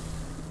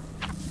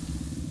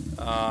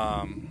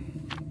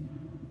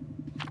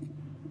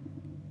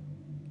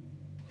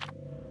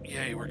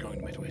 Yeah, we're going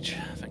to Midwich.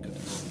 Thank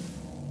goodness.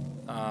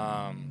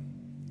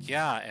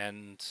 Yeah,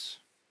 and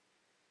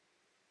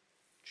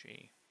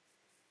gee.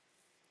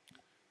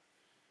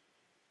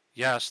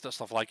 Yes, the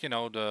stuff like, you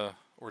know, the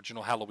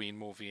original Halloween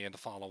movie and the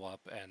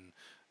follow-up, and,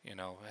 you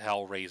know,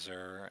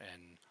 Hellraiser,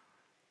 and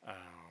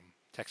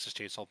Texas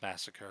Chainsaw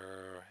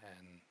Massacre,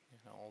 and, you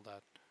know, all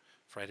that.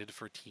 Friday the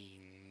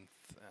 13th,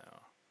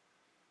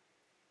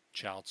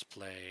 Child's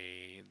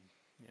Play,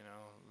 you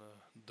know,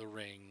 the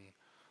Ring,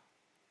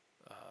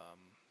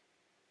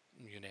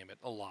 you name it,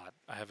 a lot.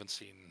 I haven't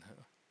seen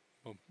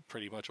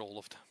pretty much all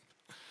of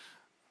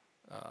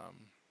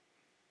them.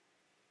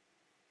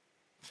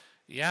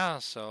 Yeah,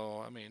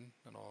 so, I mean,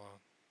 it'll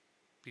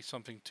be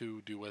something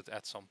to do with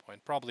at some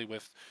point. Probably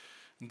with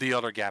the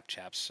other Gap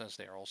chaps, since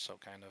they're also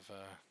kind of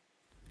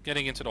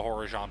getting into the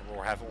horror genre,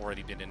 or have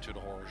already been into the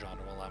horror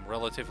genre. Well, I'm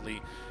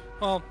relatively,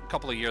 well, a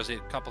couple of years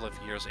into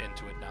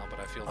it now,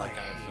 but I feel like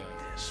I hate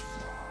this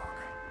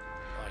fog.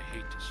 I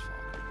hate this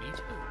fog. Me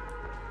too.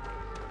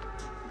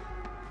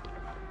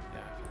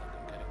 Yeah, I feel like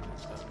I'm getting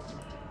close to that.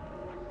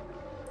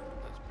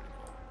 That's pretty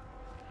cool.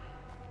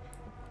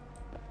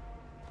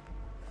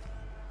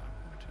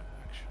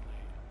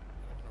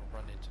 I'm gonna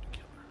run into the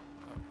killer.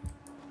 Oh,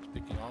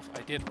 speaking of,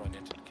 I did run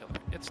into the killer.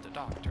 It's the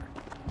doctor.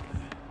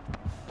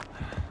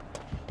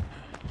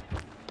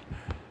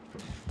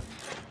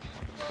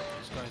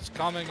 He's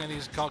coming and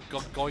he's going to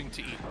eat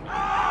me.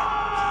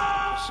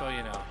 Just so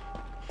you know.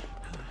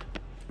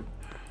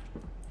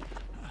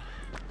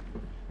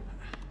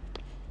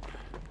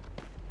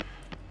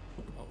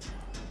 Oh.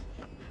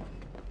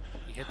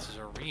 He hits his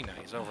arena.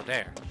 He's over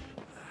there.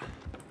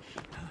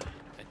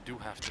 I do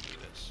have to do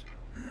this.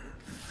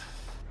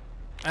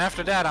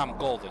 After that, I'm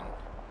golden.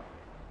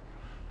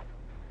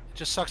 It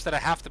just sucks that I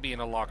have to be in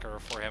a locker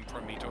for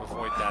me to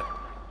avoid that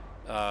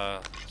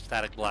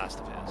static blast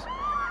of his.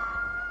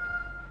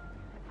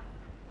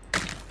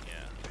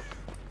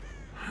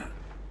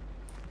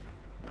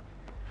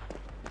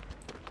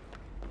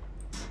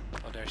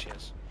 There she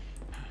is.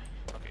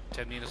 Okay,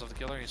 10 meters of the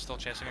killer. He's still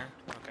chasing her.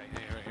 Okay,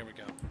 here we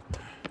go.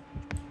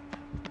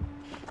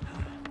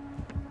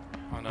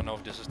 I don't know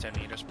if this is 10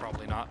 meters.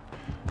 Probably not.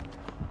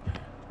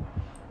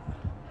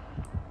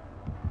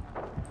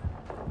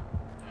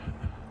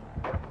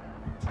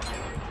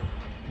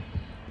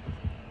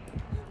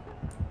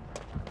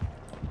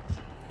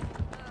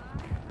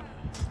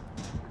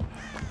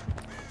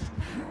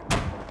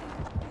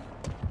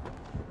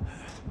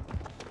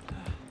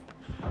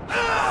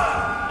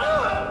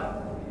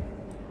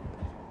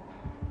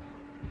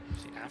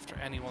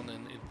 Anyone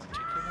in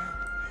particular?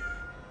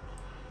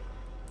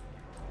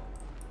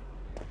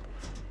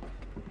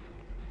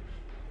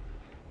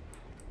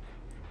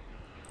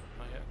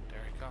 Oh yeah,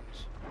 there he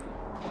comes.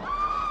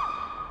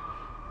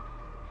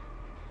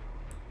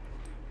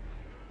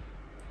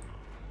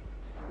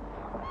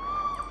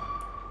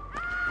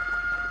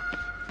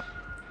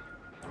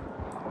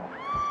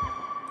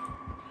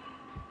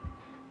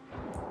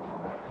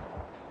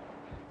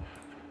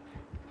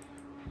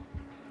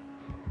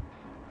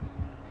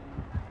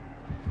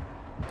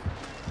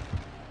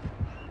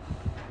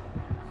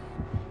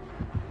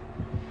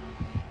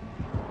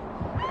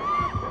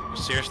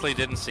 Seriously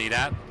didn't see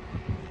that?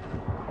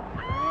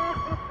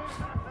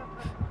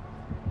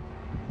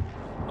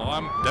 Well,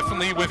 I'm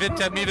definitely within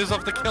 10 meters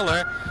of the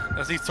killer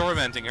as he's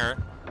tormenting her.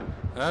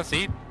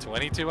 See,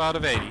 22 out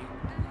of 80.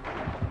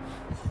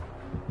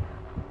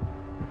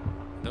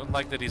 Don't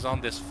like that he's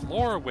on this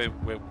floor with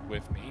me,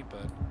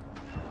 but...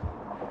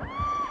 Oh,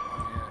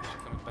 yeah,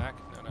 she's coming back?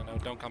 No,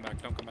 don't come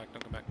back, don't come back,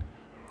 don't come back.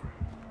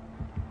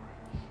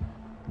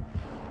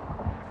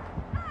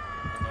 I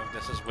don't know if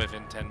this is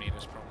within 10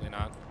 meters, probably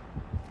not.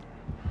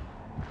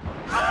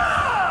 Oh,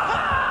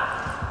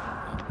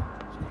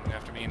 he's coming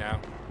after me now.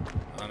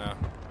 Oh no.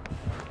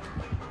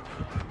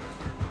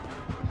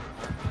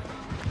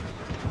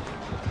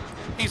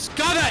 He's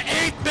gonna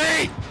eat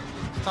me!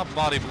 Stop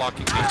body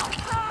blocking me.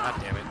 God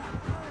damn it.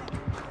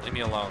 Leave me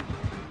alone.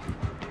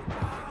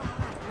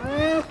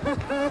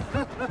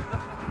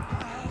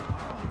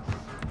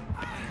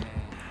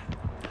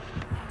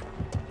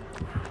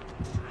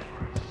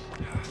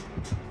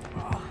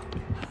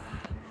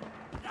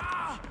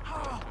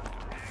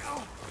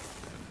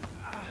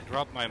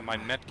 Drop my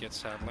medkit,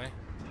 sadly.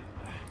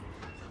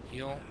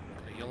 Heal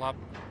up.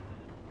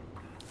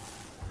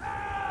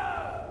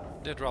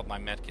 Did drop my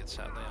medkit,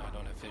 sadly. I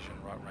don't have vision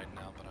right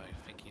now, but I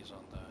think he's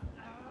on the...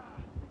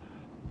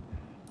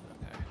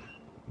 Okay.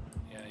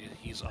 Yeah,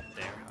 he's up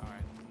there.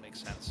 Alright, makes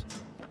sense.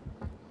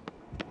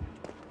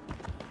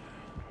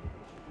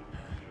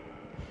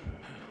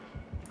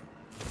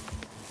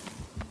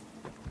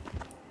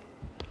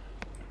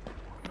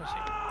 Where is he?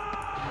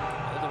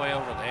 All the way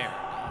over there.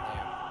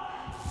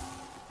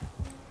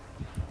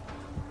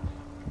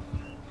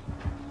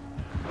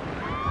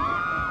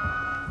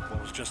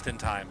 Just in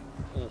time.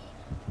 Ooh.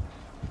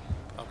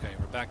 Okay,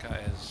 Rebecca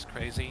is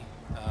crazy.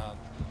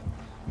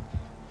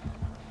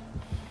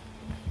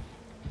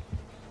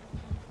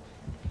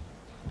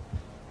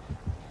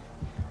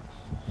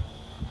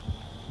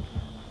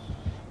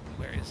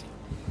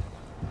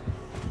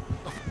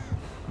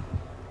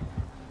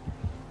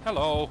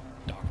 Hello,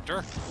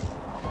 Doctor.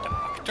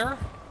 Doctor?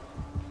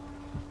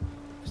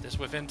 Is this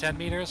within 10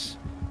 meters?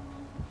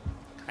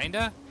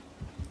 Kinda?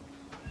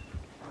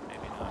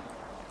 Maybe not.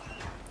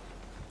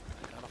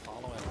 I gotta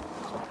follow him.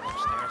 He's over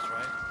upstairs,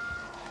 right?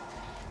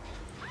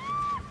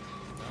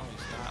 No,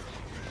 he's not.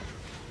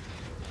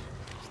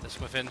 Is this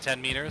within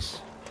 10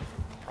 meters?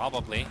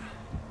 Probably.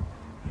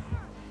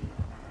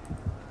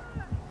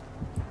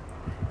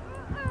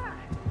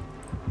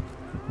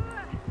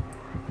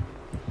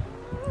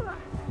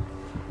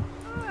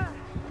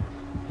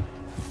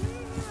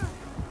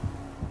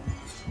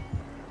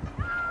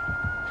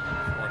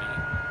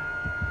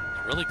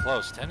 Really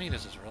close. 10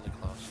 meters is really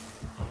close.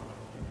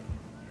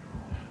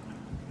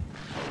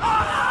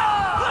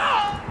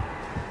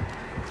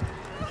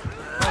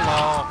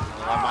 Hello.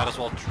 Well, I might as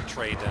well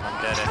trade then.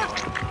 I'm dead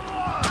anyway.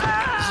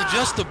 This is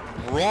just the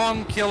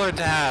wrong killer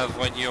to have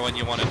when you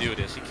want to do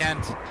this. You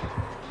can't.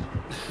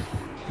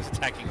 He's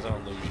attacking his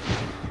own illusion.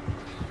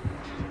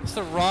 It's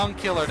the wrong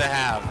killer to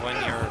have when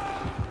you're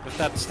with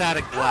that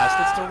static blast.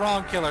 It's the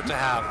wrong killer to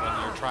have when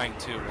you're trying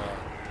to.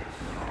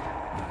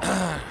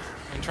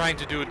 Trying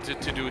to do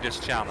this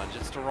challenge.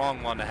 It's the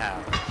wrong one to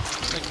have.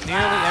 Like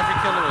nearly every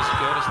killer is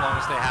good as long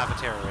as they have a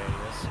terror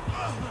radius.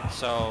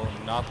 So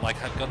not like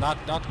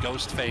not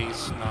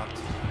Ghostface, not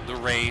the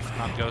Wraith,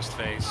 not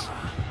Ghostface,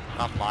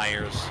 not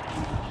Myers.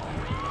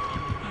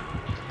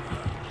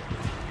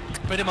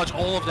 Pretty much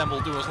all of them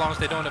will do as long as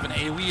they don't have an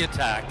AoE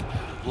attack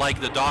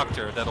like the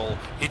Doctor that'll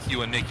hit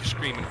you and make you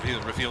scream and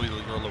reveal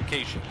your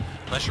location.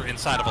 Unless you're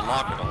inside of a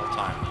locker the whole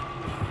time.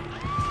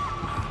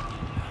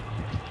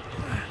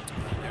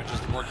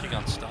 Working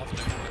on stuff that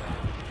would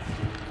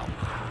help me.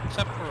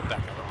 Except for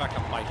Rebecca.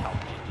 Rebecca might help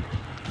me.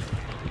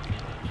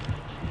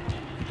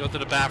 Go to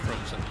the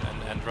bathrooms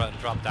and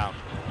drop down.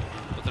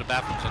 Go to the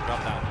bathrooms and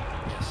drop down.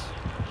 Yes.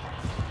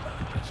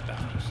 Yes,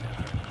 bathrooms.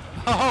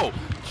 Oh!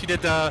 She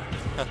did the...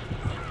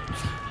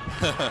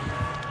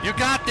 You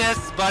got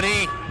this,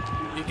 buddy!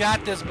 You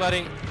got this,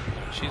 buddy!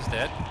 She's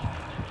dead.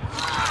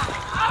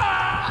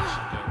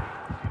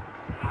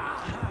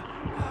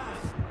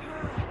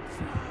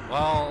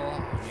 Well...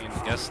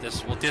 I guess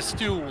this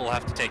too will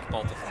have to take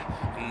both of them.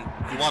 And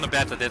you want to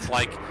bet that it's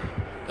like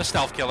a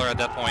stealth killer at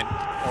that point,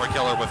 or a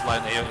killer with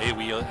like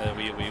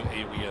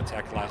AoE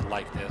attack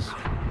like this. So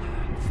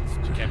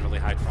you can't really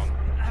hide from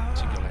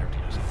singularity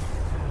or something.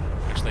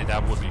 Actually,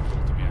 that would be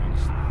cool to be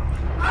honest.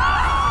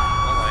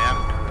 Well, I am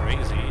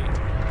crazy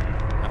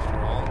after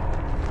all.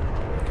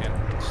 I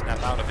can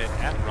snap out of it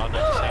and run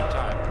at the same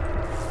time.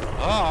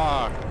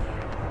 Ah,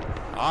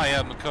 I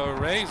am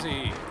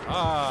crazy.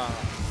 Ah.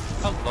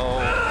 Hello.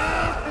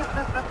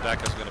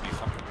 Becca's gonna be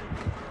fun.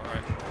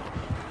 Alright.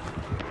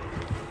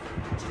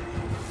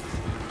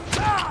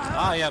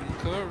 I am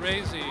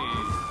crazy.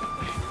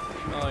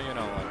 Oh, you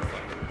know what?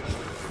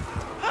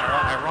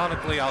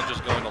 Ironically, I'll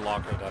just go in the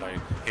locker that I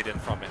hid in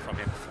from him. There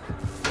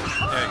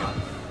you go.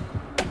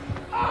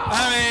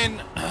 I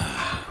mean,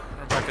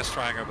 Rebecca's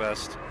trying her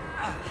best.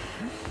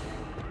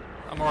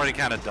 I'm already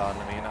kind of done.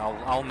 I mean,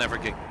 I'll never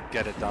get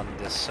it done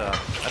this. I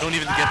don't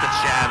even get the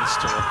chance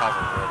to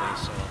recover really.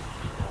 So.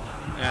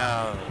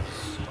 Yeah.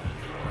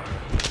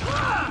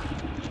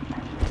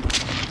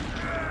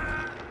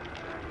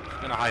 I'm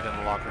gonna hide in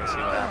the locker and see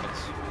what happens.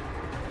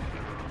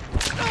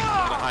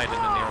 I'm gonna hide in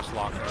the nearest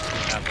locker and see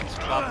what happens.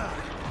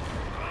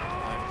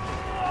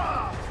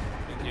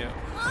 Thank you.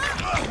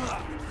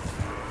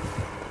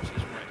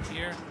 She's right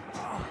here.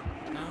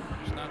 No,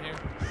 she's not here.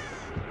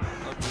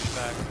 I'll push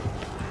back.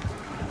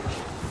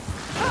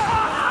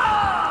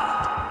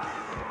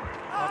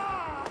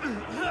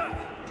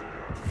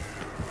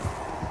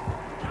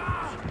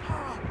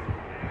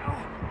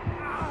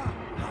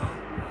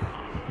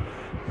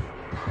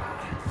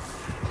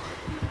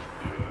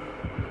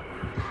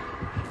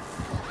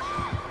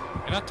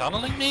 You're not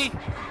tunneling me?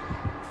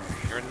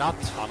 You're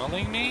not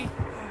tunneling me?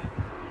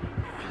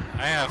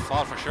 I have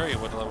thought for sure he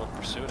would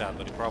pursue that,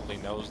 but he probably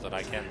knows that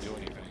I can't do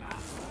anything.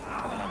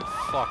 I'm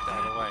fucked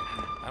either way.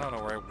 I don't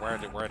know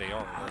where they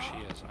are, where she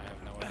is. I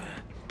have no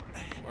idea.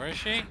 Where is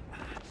she?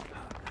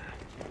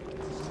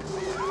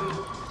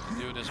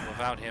 Do this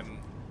without him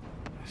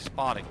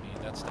spotting me.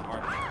 That's the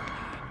hard part.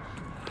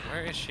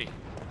 Where is she?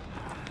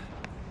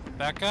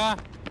 Becca?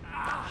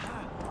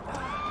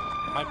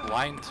 Am I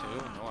blind too?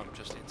 No, I'm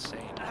just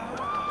insane.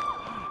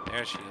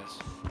 There she is.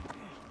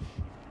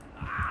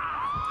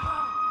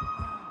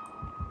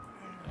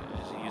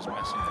 He is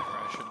messing with her.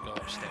 I should go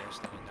upstairs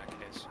then in that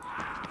case.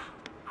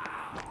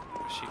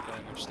 Is she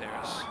going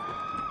upstairs?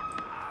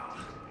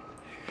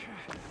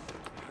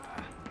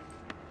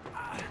 I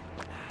can't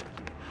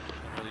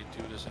really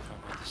do this if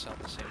I'm at the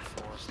same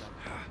floor as them.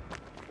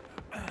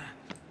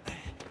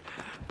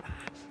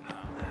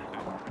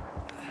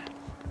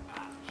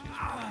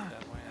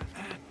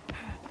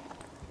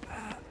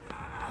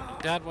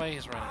 That way,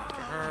 he's running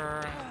after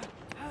her.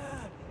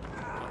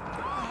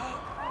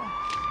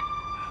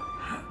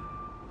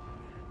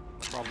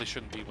 Probably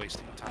shouldn't be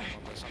wasting time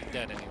on this. I'm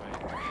dead anyway.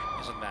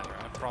 Doesn't matter.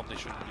 I probably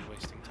shouldn't be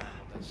wasting time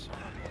on this. So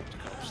I'm going to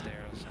go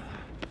upstairs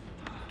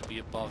to be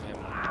above him.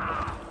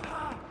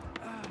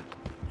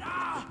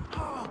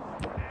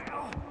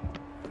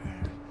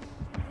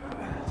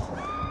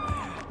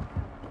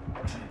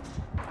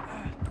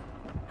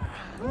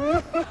 I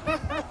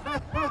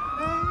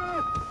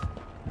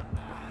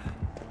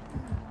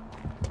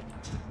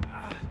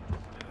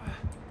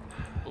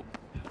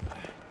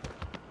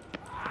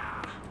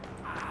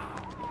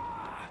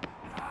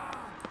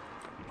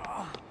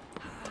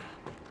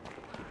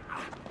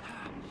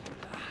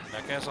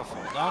guess I'll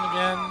fall down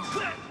again.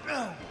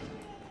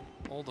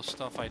 All the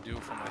stuff I do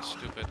for my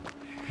stupid...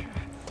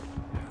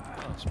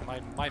 Oh, it's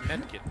my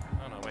medkit.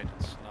 Oh no, wait,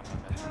 it's not my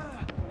medkit.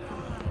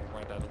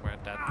 I don't know where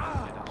that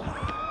medkit is.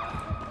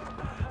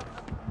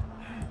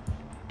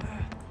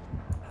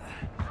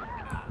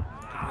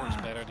 It works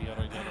better the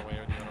other way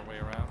or the other way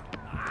around.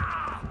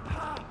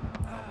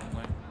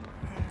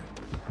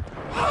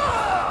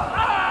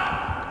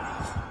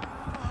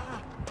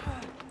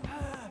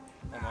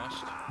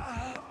 Almost.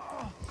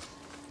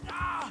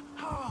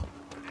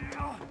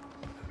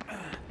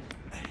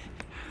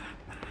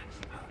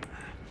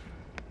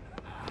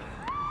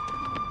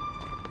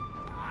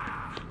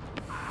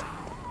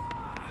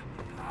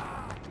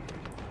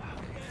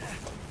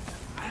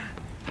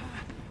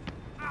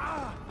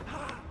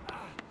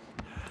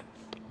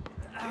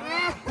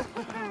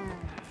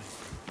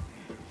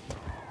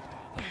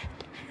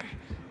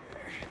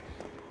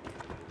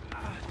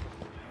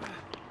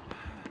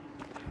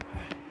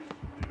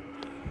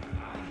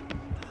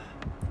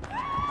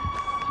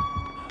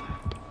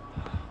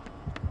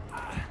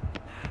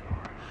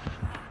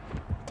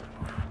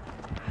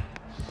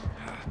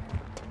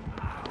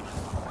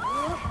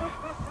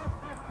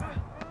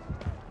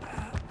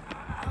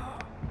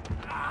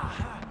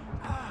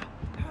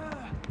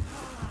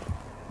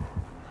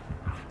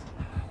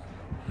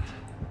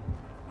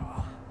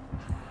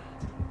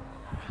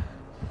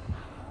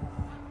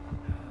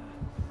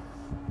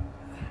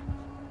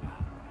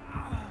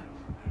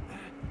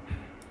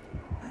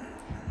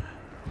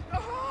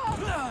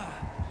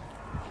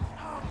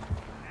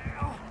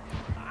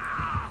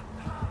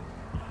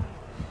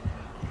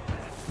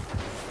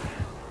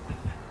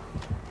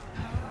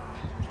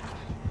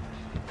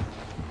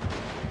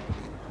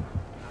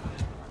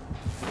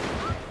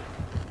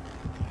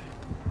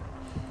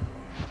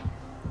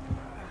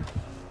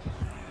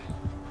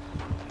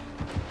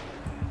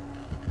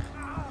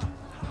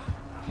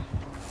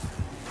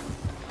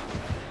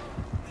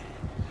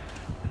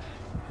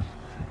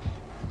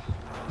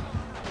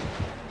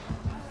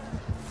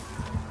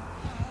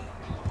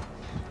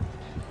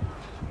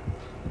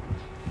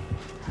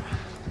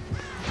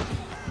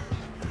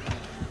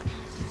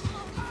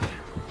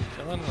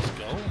 Let's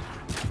go.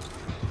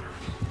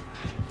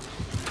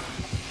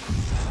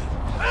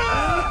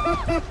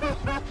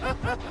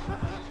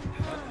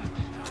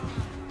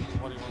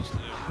 What do you want us to do? What do you want us to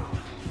do?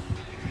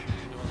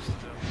 What do you want us to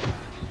do?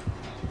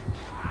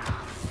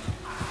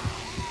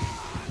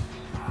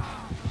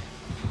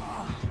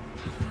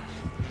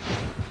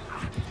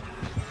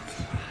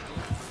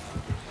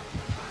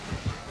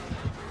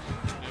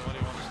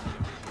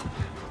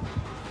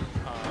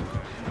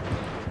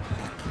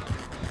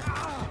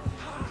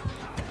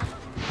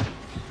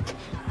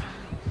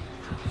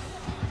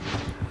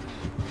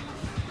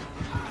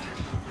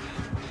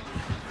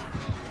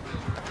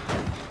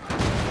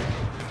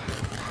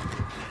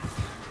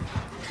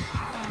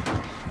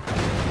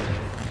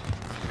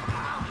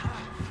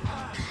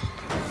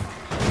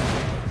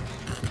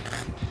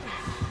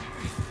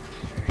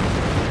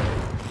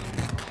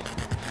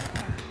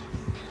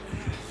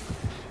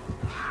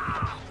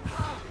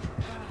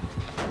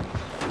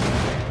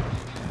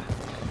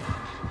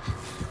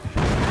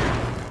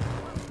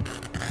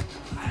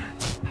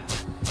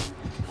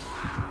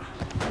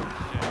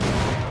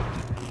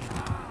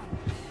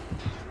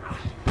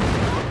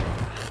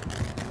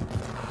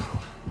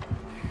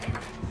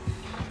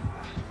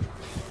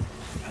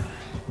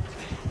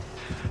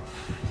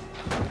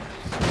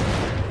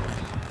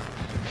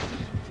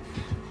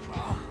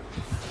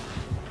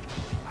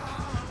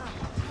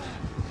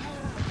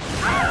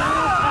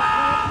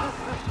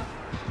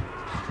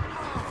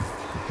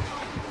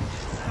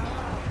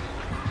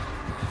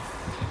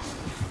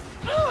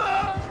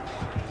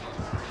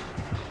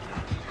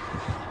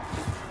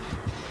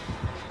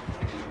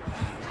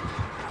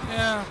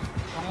 Yeah,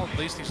 well, at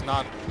least he's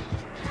not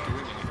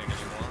doing anything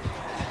anymore.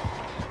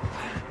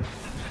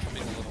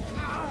 Being a little...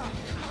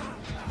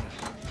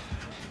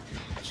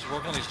 Just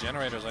work on these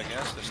generators, I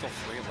guess. There's still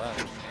 3 left.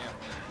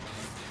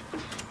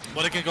 Damn.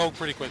 But it can go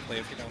pretty quickly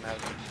if you don't have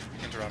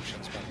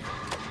interruptions. But...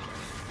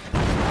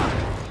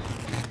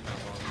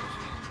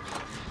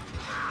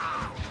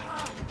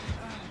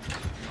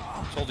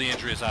 It's all the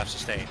injuries I've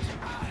sustained,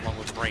 along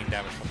with brain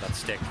damage from that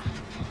stick.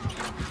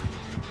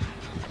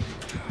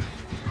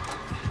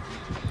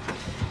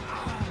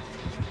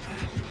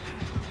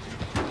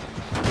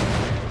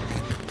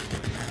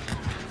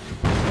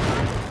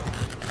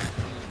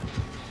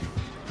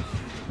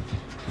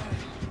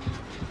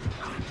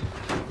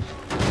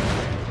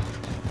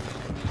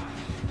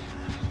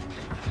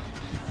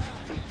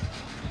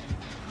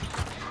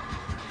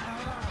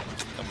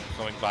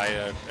 By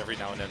every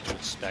now and then to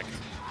inspect.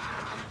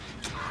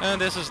 And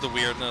this is the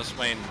weirdness.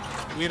 I mean,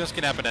 weirdness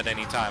can happen at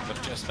any time, but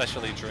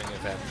especially during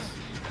events.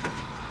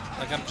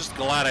 Like, I'm just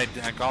glad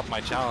I got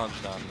my challenge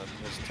done. That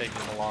was taking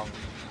along.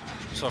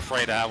 I'm so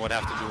afraid I would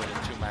have to do it in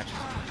 2 matches.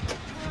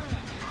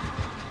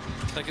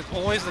 It's like, it's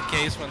always the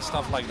case when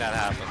stuff like that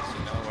happens,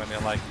 you know, when they're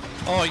like,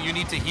 oh, you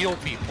need to heal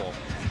people.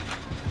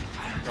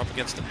 You're up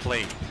against the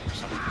plague or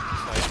something.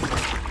 It's like,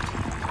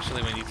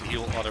 especially when you need to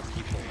heal other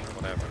people or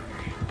whatever.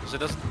 Because it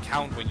doesn't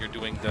count when you're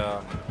doing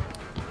the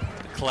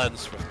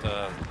cleanse with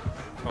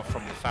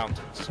from the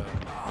fountain, so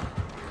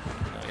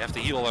you have to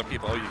heal other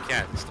people. Oh, you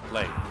can't. It's the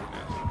plague. You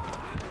know?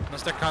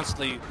 Unless they're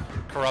constantly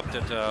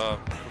corrupted,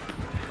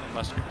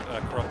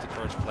 corrupted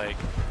first plague,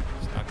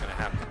 it's not going to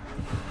happen.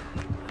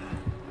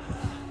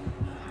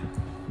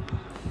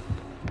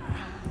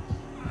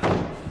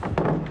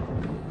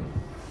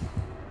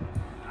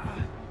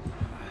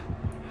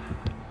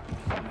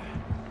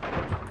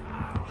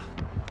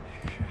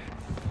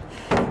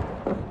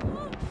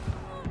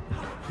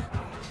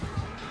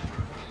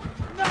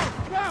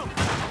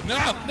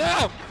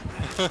 No!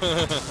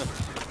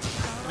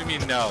 What do you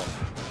mean no?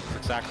 That's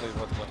exactly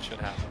what should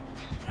happen.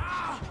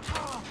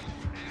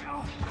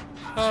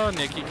 Oh,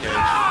 Nicky Cage.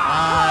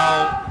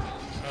 Ow!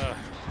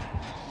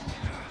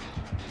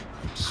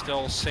 I'm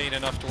still sane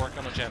enough to work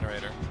on a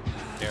generator.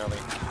 Barely.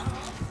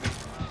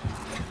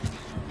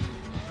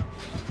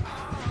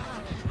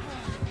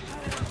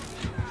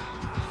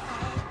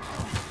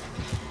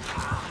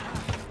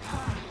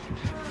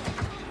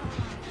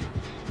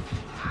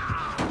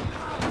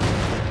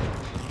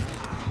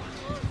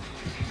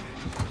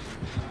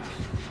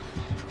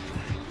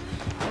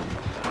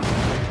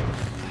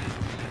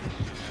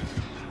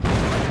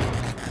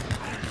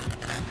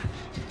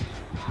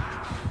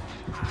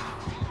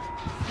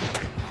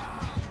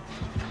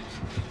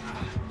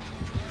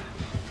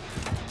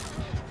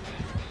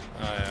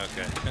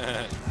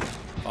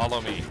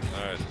 Follow me.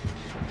 Alright.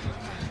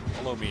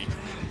 Follow me.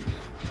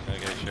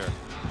 Okay, sure.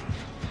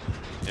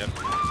 Yep.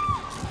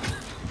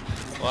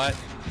 What?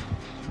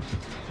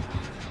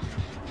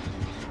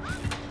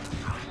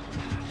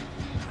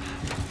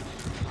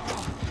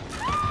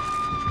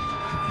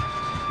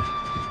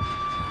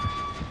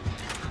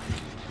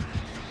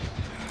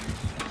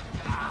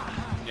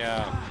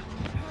 Yeah.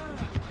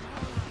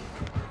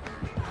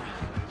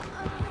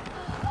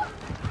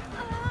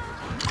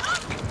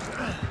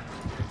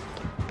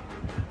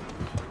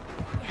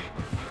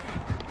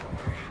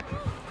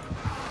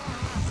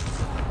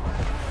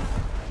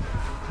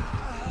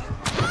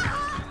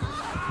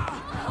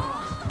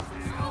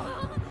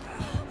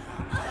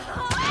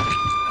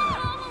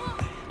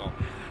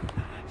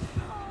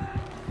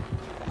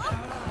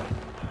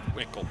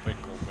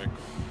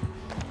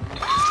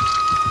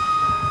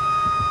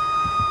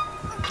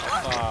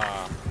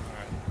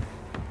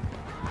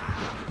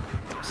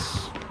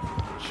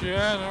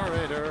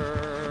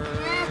 Generator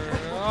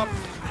up.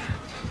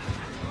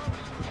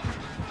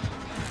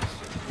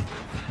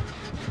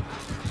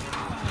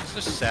 It's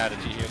just sad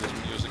that you hear this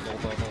music all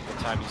the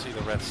time. You see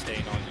the red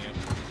stain on you.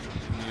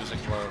 Music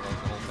the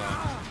whole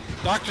time.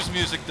 Doctor's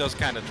music does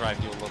kind of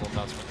drive you a little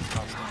nuts when it's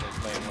constantly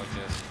playing like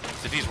this.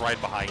 As if he's right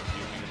behind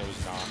you, even though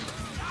he's not.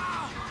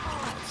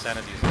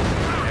 Insanity is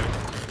heavy.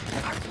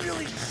 I'm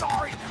really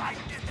sorry that I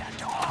did that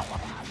to all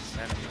of us.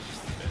 Insanity is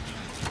just a bitch.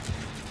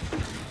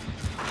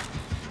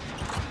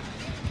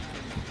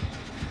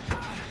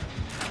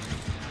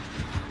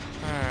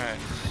 Alright.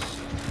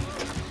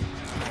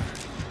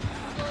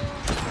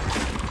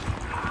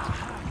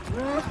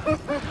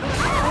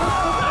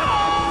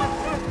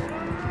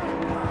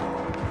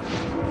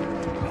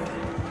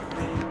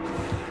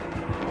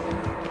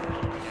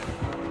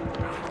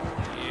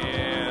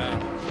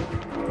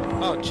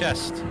 Yeah. Oh,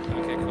 chest.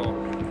 Okay, cool.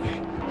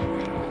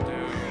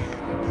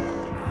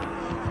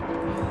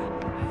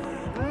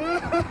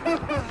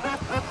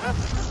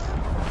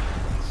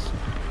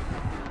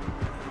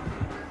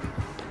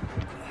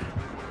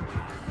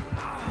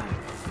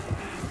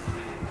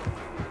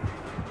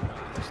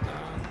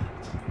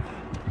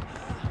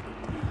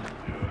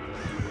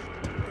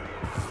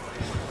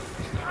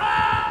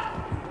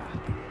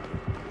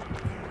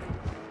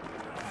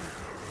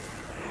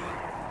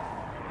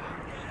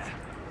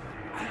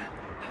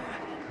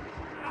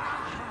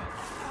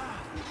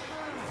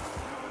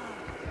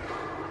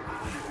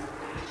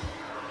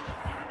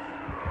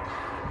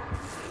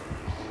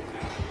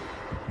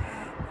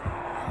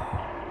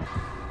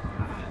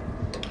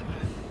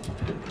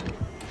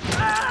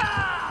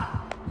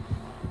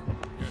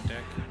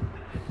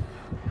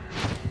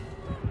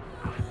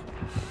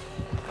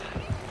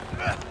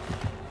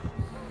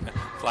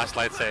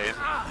 Flashlight save.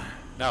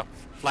 No.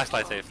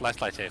 Flashlight save.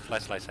 Flashlight save.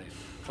 Flashlight save.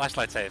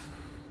 Flashlight save.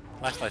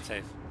 Flashlight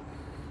save.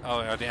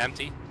 Oh, are they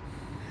empty?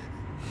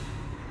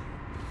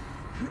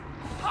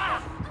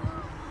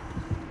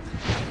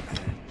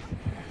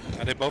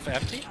 Are they both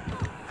empty?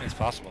 It's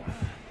possible.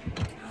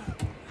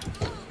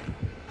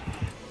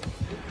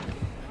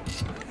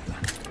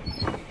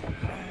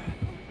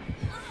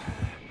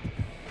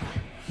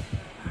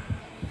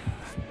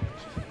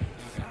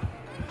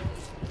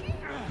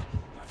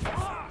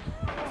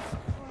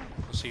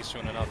 See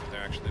soon enough if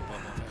they're actually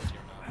both empty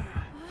or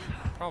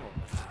not. Probably.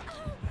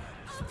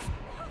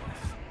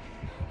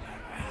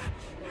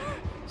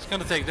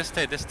 gonna take this.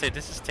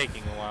 This is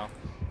taking a while.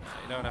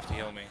 You don't have to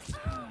heal me.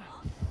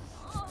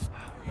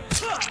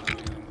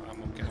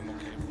 I'm okay. I'm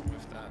okay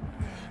with that.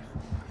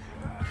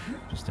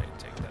 Just take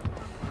that.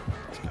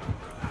 Let's go.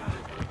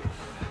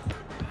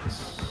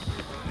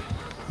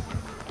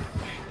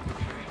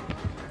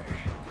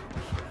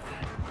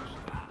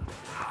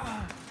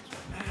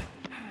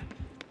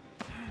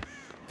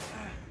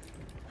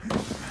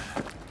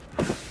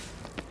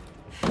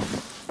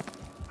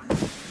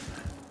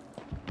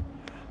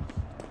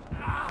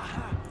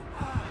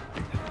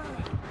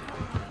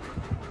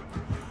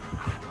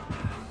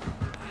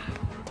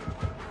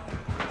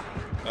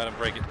 Let him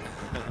break it.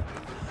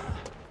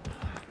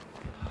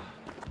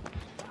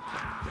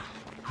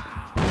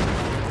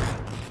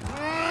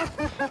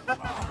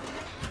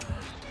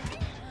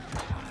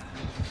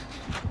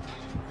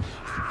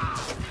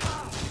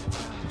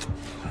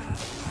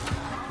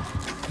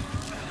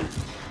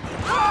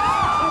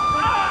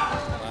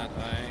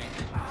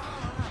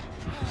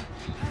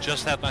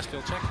 Just had my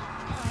skill check.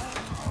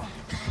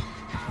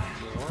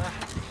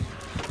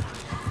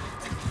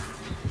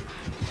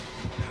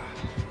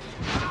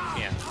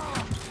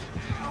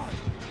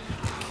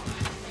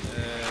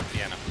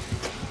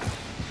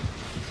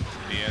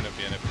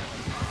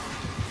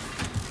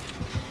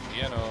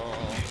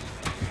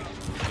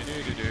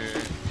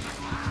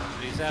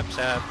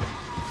 Zap.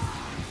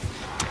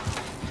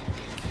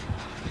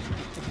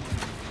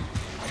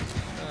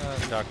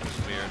 Darkness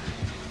weird.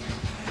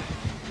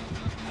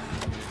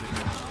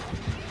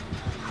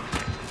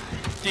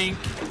 Dink.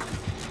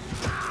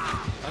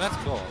 Oh, that's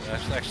cool.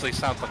 That actually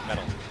sounds like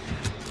metal.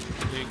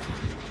 Dink.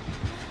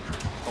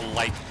 A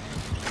light,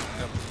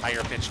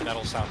 higher pitched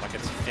metal sound like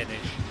it's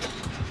finished.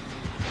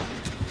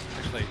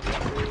 Actually,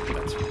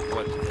 that's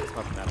wood. It's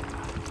not metal.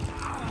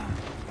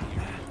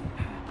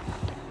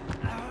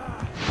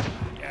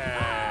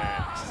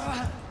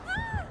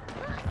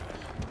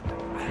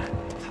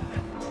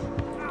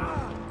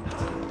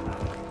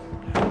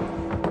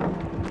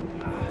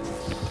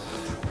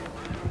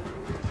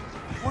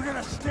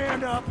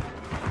 Stand up.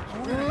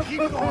 We're gonna keep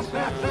going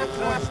back to the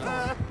toy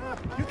store.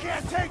 You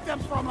can't take them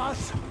from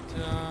us.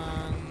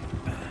 Done.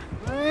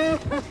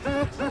 It's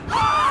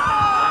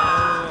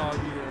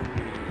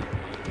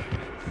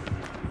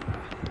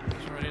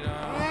already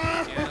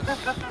done. Yes.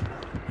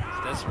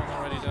 Is this one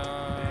already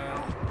done?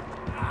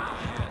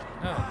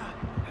 Yeah. No.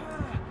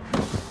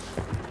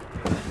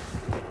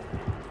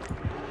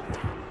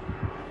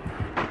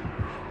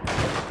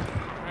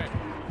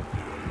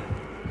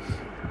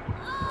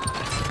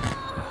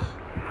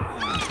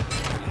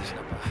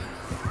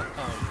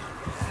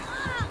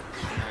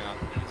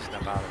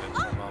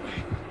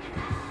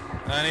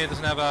 I need to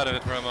snap out of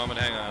it for a moment.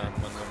 Hang on,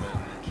 1 moment.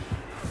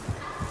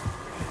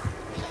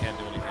 Can't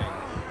do anything.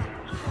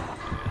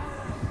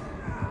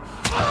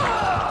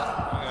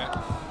 Okay,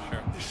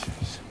 sure. This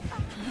is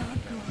not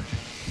good.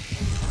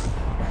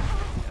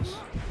 Yes.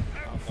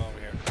 I'll go over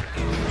here.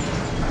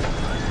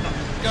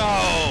 Go!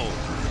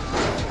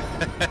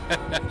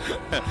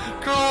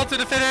 Crawl to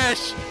the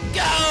finish!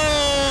 Go!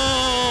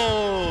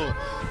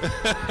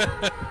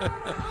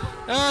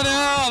 Oh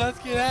no! Let's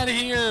get out of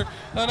here!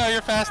 Oh no,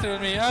 you're faster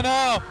than me! Oh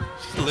no!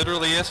 She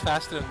literally is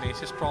faster than me.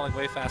 She's crawling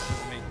way faster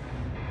than me.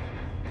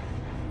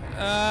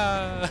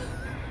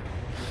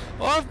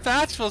 What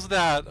patch was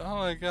that? Oh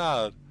my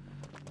god.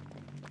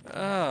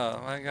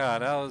 Oh my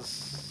god, that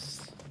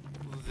was...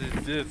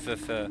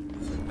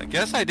 I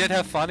guess I did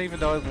have fun even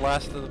though it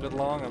lasted a bit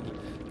long. I'll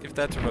give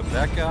that to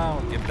Rebecca.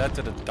 I'll give that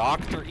to the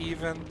doctor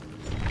even.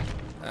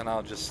 And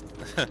I'll just...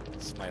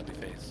 smiley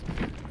face.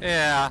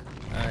 Yeah,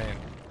 I mean...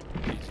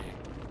 GG.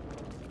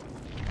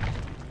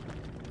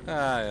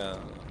 Yeah.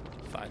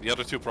 Fine. The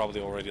other two probably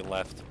already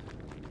left.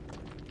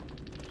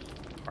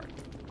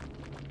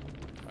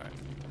 Alright.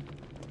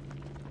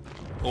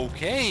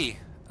 Okay.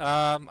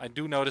 I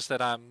do notice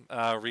that I'm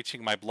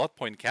reaching my blood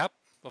point cap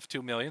of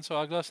 2 million, so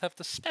I'll just have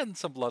to spend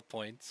some blood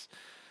points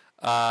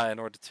in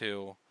order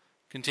to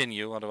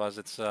continue. Otherwise,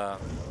 it's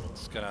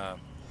gonna.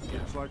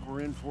 Looks like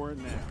we're in for it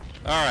now.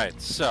 All right.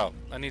 So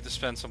I need to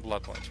spend some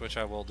blood points, which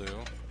I will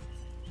do.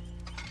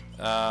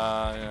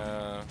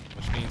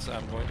 Which means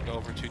I'm going to go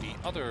over to the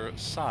other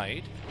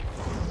side.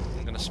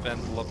 I'm going to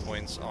spend blood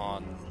points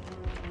on...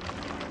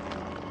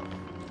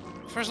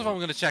 First of all, I'm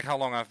going to check how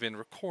long I've been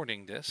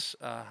recording this.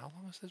 How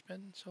long has this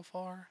been so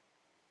far?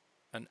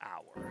 An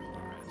hour.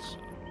 Alright, so...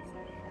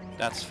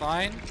 That's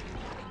fine.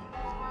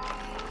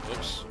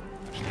 Whoops.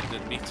 Actually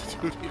didn't mean to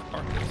do the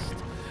artist.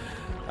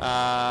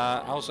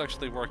 I was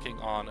actually working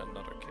on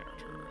another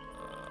character.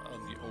 On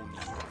the Oni.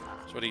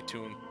 It's already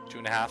two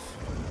and a half.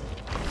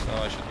 So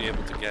I should be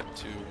able to get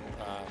to,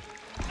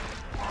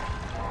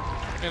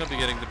 I'm gonna be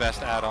getting the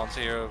best add-ons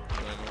here,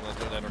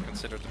 that are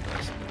considered the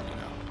best, but, you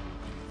know.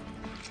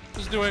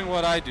 Just doing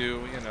what I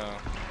do, you know.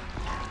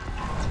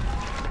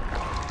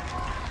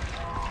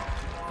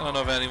 I don't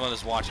know if anyone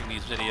is watching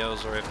these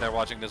videos, or if they're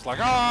watching this like,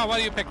 oh, why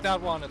do you pick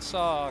that one? It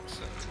sucks.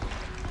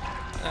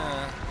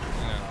 And,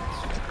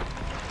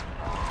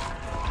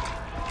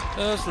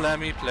 you know, just let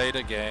me play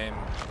the game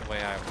the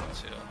way I want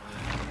to.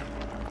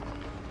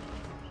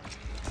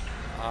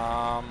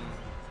 I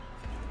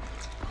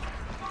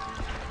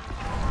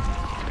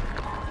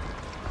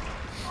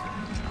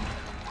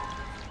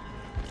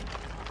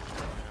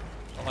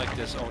like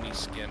this Oni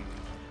skin.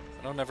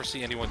 I don't ever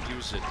see anyone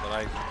use it, but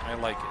I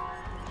like it.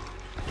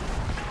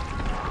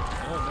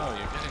 Oh no,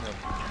 you're getting a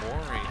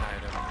Mori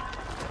item.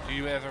 Do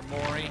you ever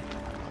Mori?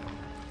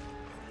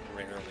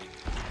 Rarely.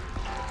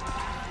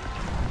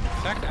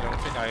 In fact, I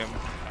don't think I am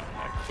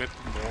equip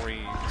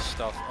Mori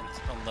stuff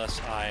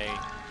unless I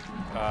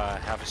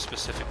have a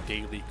specific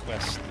daily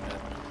quest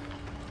that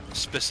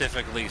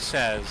specifically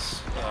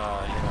says, you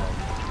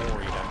know,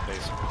 Mori them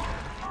basically.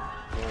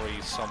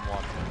 Mori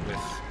someone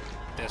with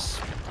this,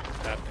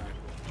 that guy.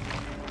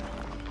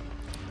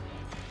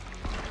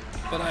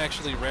 But I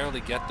actually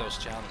rarely get those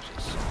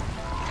challenges.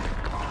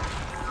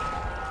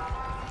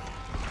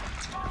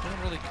 They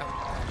don't really come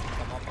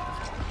up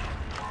often.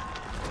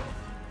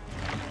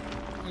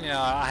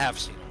 Yeah, I have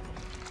seen them.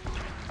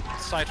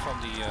 Aside from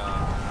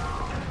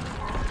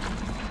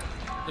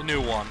the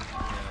new one,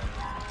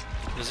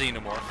 the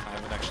Xenomorph, I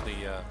haven't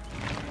actually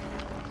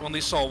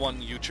only saw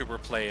one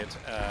YouTuber play it.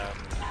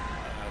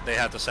 They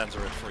had to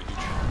censor it for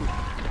YouTube.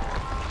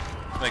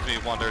 Makes me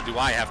wonder, do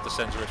I have to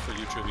censor it for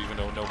YouTube even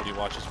though nobody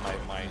watches my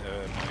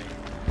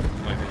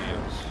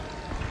videos?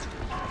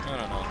 I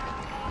don't know.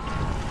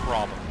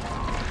 Problem.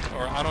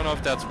 Or I don't know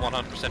if that's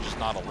 100% just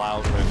not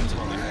allowed or if it's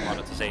only for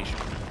monetization.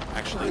 I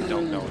actually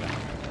don't know that. I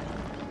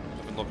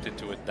haven't looked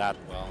into it that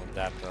well,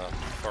 that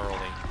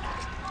thoroughly.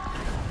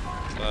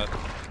 But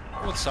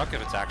it would suck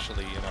if it's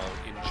actually, you know,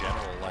 in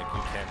general, like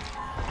you can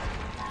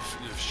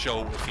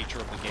show a feature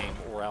of the game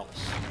or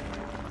else.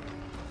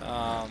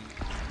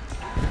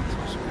 It's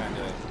also kind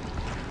of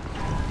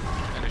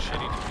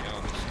shitty, to be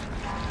honest.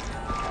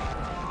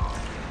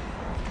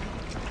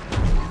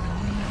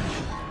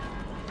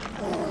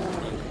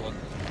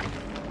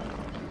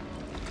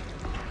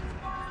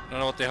 I don't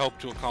know what they hope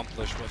to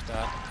accomplish with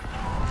that.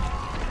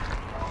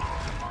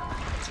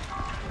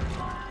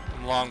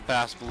 I'm long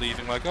past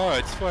believing, like, oh,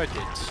 it's for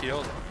the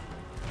children.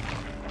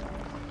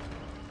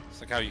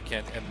 It's like how you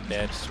can't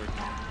embed certain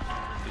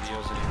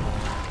videos anymore.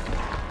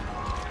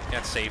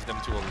 Can't save them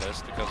to a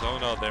list because, oh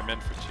no, they're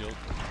meant for children.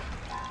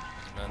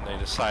 And then they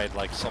decide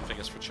like something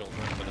is for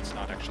children, but it's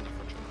not actually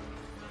for children.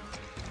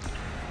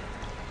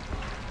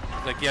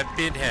 Like, yeah,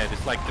 Pinhead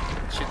is like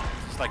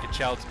it's like a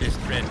child's best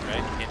friend,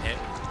 right? Pinhead.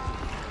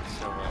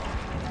 So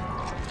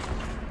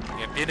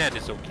yeah, Pinhead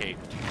is okay,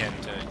 but you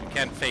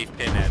can't fave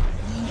Pinhead.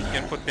 You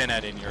can put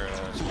Pinhead in your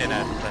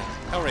Pinhead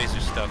Hellraiser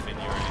stuff in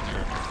your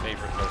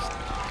favorite list.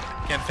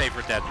 You can't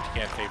favorite that, but you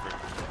can't favorite,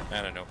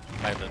 I don't know,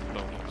 Island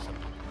Bone or something.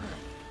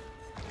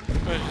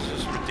 But it's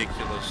just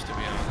ridiculous, to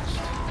be honest.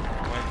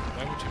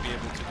 Why would you be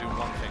able to do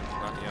one thing,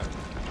 not the other?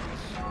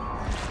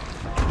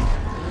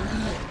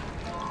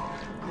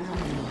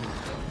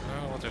 I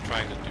don't know what they're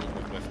trying to do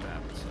with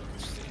that. It's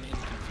an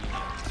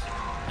inconvenience.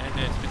 And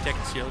it's protect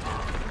children.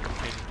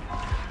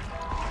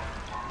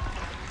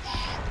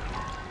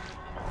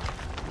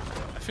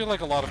 I feel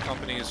like a lot of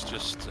companies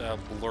just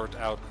blurt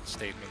out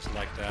statements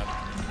like that.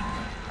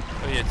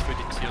 Oh yeah, it's for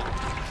the children.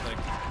 It's like,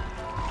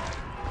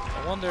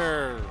 I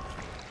wonder...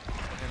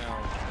 You know,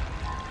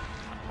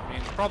 I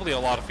mean, probably a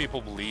lot of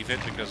people believe it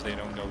because they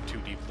don't go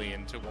too deeply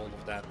into all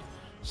of that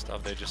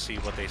stuff. They just see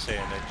what they say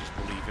and they just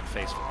believe it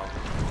face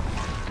value.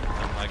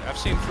 I'm like, I've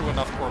seen through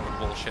enough corporate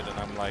bullshit and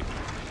I'm like,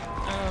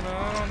 I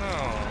don't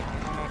know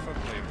if I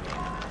believe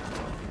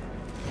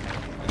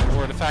it.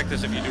 Or the fact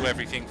is, if you do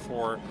everything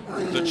for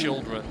the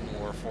children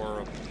or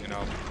for, you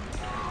know,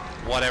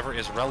 whatever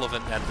is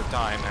relevant at the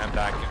time, and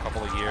back a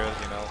couple of years,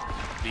 you know,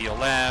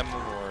 BLM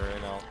or, you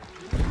know,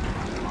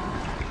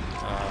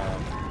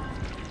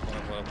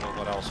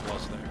 what else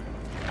was there?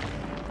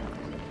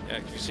 Yeah,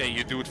 if you say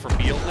you do it for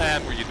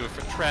BLM, or you do it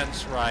for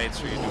trans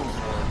rights, or you do it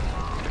for,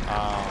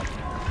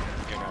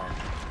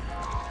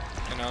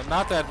 you know,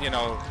 not that, you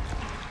know,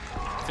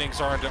 things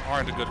aren't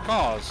a good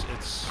cause.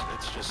 It's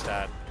just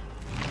that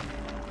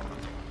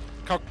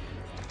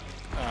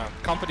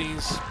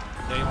companies,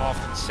 they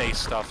often say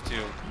stuff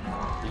to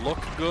look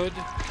good,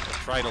 or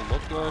try to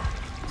look good,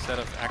 instead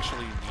of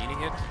actually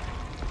meaning it.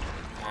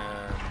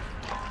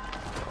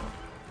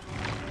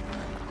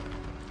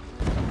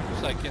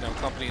 Like, you know,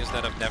 companies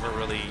that have never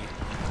really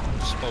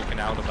spoken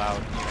out about,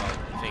 you know,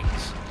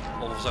 things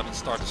all of a sudden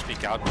start to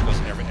speak out because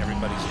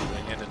everybody's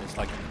doing it, and it's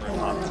like a current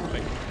hot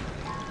topic.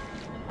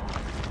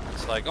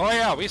 It's like, oh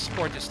yeah, we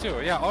support this too.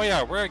 Yeah, oh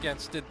yeah, we're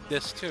against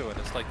this too. And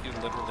it's like you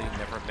literally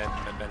never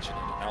mentioned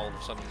it, and now all of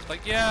a sudden it's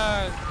like,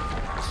 yeah,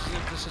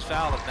 this is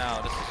valid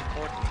now. This is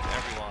important to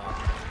everyone.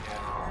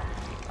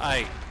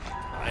 Yeah.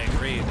 I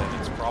agree that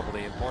it's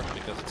probably important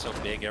because it's so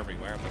big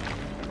everywhere, but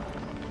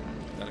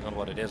depending on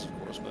what it is, of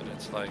course, but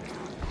it's like,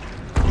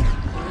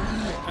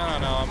 I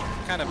don't know, I'm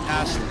kind of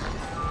past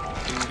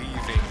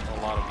believing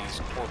a lot of these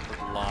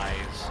corporate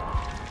lies.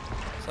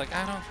 It's like,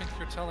 I don't think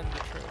you're telling the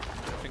truth.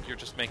 I think you're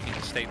just making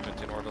a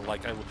statement in order,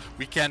 like,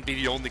 we can't be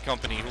the only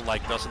company who,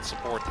 like, doesn't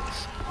support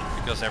this,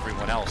 because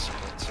everyone else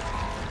supports it.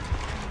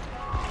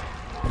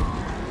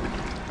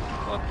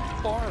 But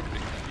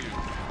barbecue.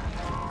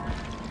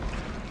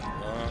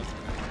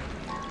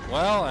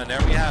 Well, and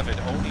there we have it.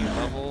 Only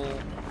level...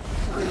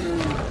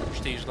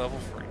 Prestige level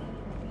 3.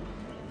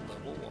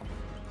 Level 1.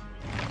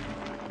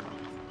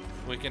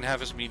 We can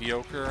have his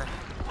mediocre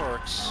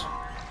perks.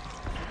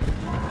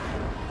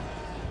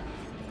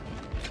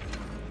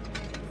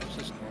 What's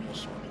this normal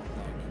sword look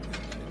like?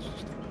 It's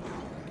just...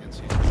 I can't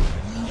see it.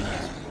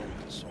 It's a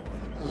broken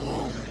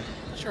sword.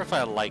 Not sure if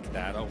I like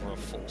that over a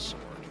full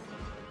sword.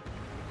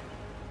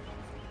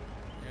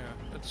 Yeah,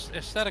 it's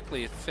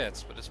aesthetically it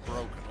fits, but it's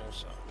broken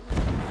also.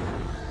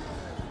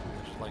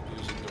 Just like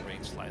using the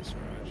range slicer.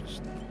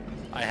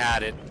 I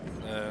had it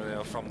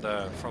from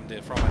an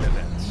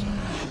event, so.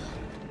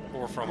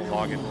 Or from a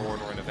login board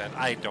or an event.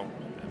 I don't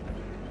remember.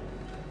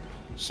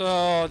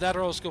 So that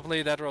row's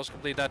complete. That row's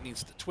complete. That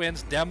needs the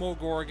twins,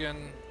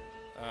 Demogorgon,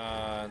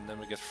 and then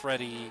we get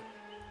Freddy,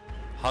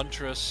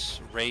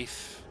 Huntress,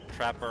 Wraith,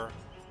 Trapper.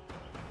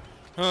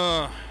 You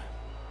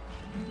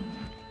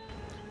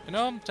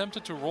know, I'm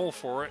tempted to roll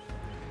for it.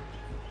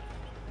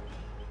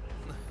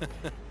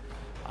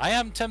 I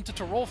am tempted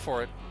to roll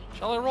for it.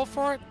 Shall I roll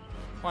for it?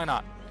 Why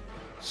not?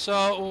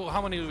 So,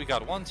 how many do we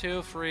got? 1,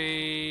 2,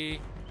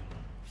 3,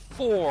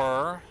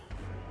 4,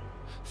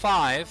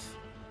 5,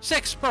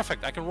 6.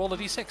 Perfect. I can roll a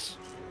d6.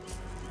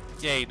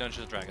 Yay,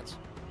 Dungeons & Dragons.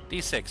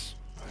 d6.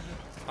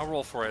 I'll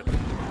roll for it.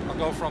 I'll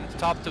go from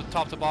top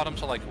to bottom,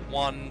 so like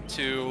 1,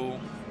 2,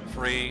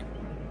 3.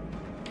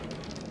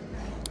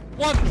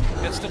 1!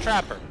 It's the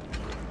Trapper.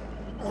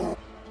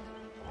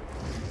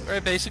 Very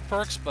basic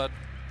perks, but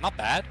not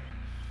bad.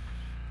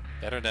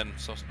 Better than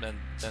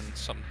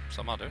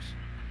some others.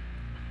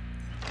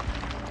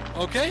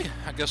 Okay,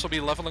 I guess I'll be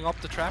leveling up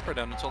the Trapper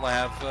then until I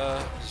have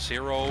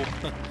 0.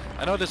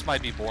 I know this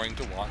might be boring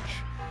to watch.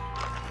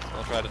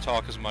 I'll try to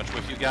talk as much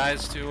with you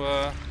guys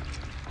to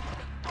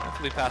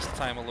hopefully pass the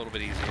time a little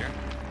bit easier.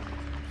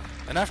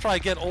 And after I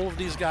get all of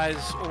these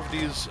guys,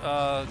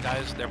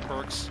 their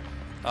perks,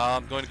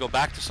 I'm going to go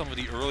back to some of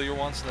the earlier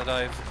ones that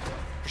I've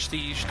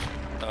prestiged.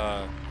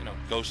 You know,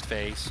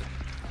 Ghostface.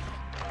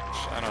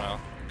 I don't know,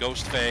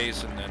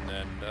 Ghostface, and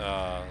then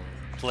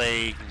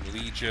Plague,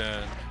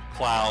 Legion,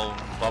 Clown,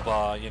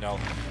 Bubba, you know,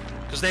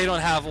 because they don't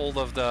have all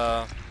of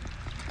the...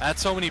 I had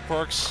so many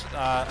perks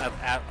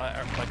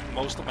like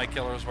most of my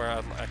killers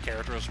were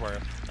characters were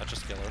not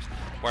just killers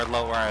were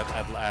lower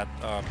at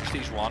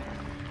Prestige 1.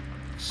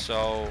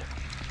 So,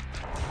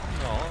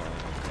 you know,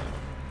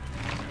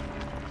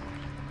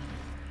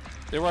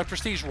 they were at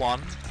Prestige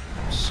 1,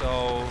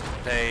 so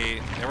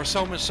there were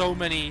so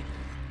many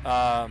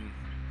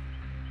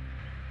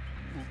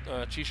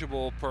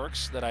achievable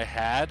perks that I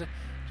had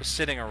just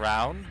sitting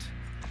around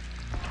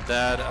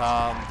that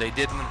they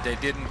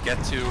didn't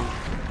get to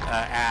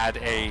add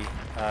a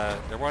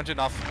there wasn't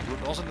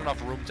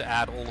enough room to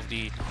add all of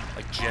the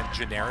like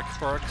generic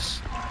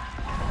perks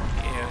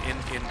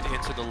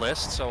into the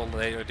list, so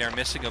they're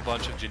missing a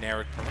bunch of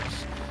generic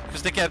perks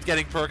because they kept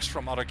getting perks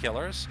from other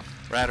killers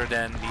rather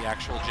than the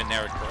actual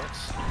generic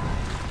perks,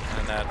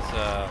 and that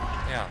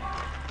yeah,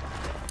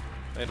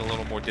 made it a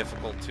little more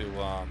difficult to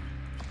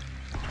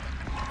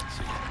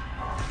see.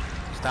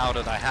 Because now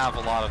that I have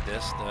a lot of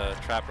this, the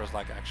Trapper is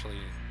like actually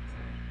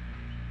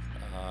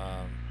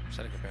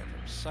setting compared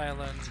to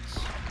silence.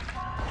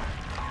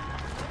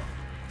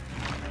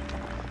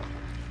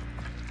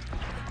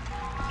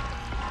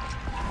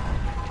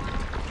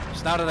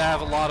 So now that I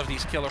have a lot of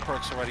these killer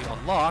perks already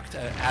unlocked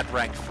at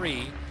rank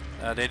 3,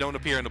 they don't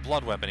appear in the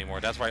blood web anymore.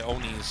 That's why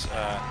Oni's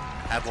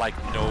had like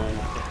no.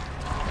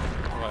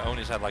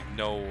 Oni's had like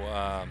no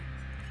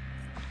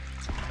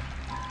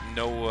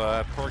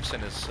perks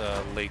in his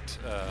late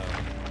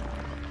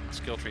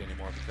skill tree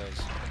anymore, because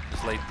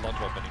his late blood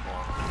web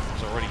anymore.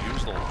 He's already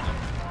used all of them.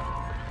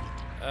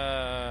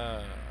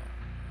 Yeah,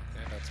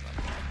 that's not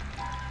bad.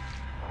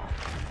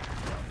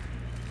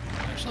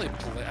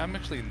 I'm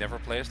actually never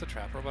play as the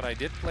Trapper, but I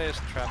did play as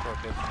the Trapper a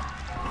bit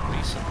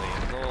recently,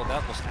 and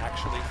that was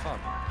actually fun.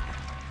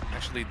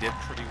 Actually did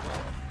pretty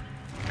well.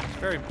 It's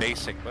very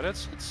basic, but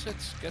it gets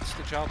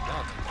the job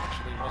done. It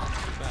actually wasn't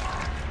too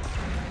bad.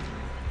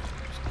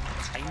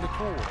 It's kinda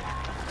cool.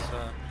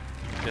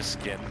 It's this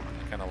skin,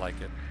 I kinda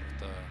like it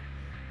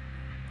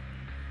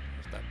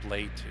with that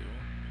blade too.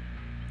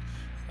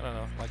 I don't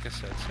know, like I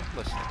said,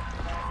 simplistic.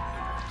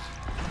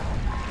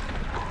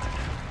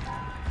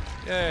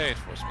 Yay, it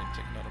forced me to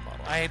take another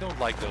bottle. I don't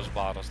like those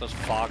bottles, those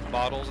fog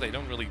bottles. They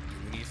don't really do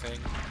anything.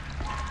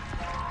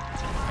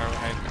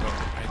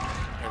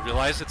 I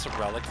realize it's a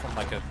relic from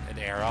like an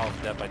era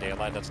of Dead by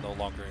Daylight that's no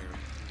longer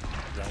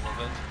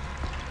relevant.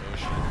 Oh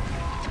shit.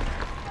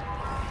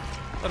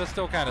 But it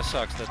still kind of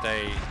sucks that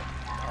they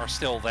are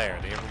still there.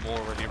 They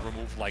already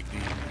removed like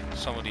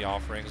some of the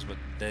offerings, but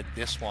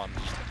this one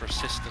just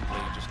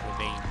persistently just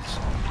remains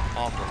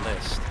on the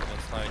list. And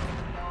it's like,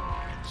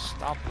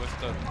 stop with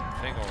the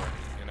thing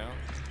already, you know?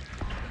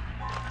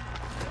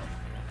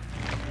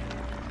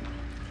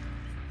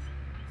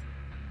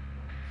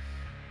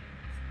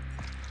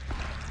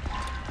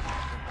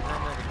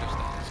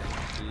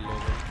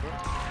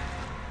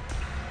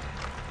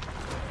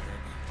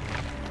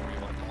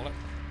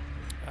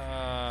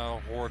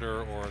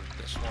 teleporter or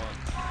this one.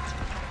 I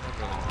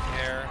don't really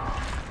care.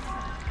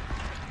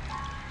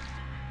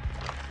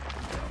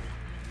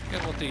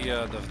 Forget what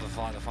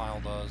the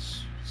file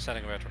does.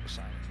 Setting retro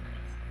silent.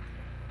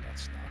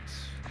 That's not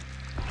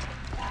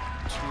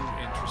too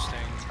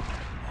interesting.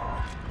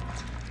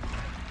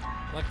 I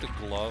like the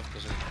glove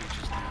because it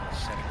increases the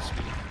setting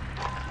speed.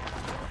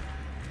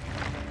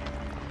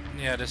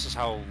 Yeah, this is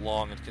how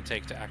long it can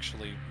take to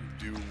actually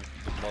do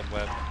the blood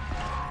web.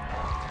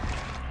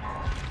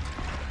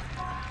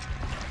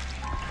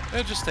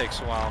 It just takes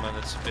a while and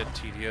it's a bit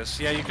tedious.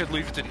 Yeah, you could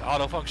leave it to the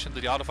auto function,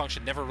 but the auto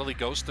function never really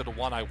goes to the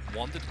one I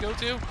want it to go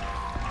to.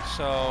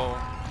 So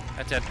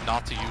I tend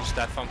not to use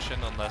that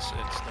function unless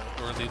it's the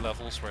early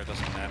levels where it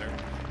doesn't matter.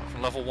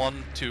 From level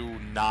 1 to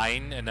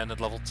 9 and then at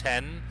level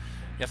 10,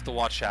 you have to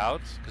watch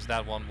out because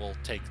that one will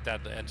take, the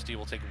entity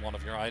will take one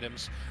of your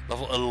items.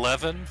 Level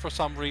 11, for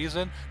some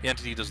reason, the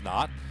entity does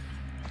not.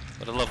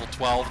 But at level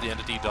 12, the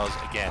entity does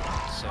again.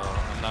 So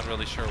I'm not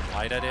really sure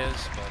why that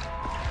is, but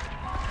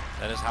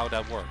that is how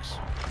that works.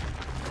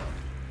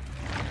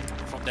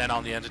 From then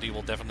on, the entity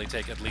will definitely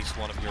take at least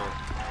one of your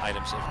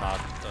items, if not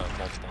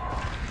multiple.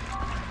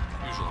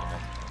 Usually multiple.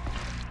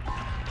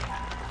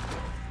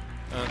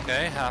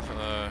 Okay,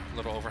 a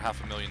little over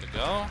 500,000 to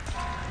go.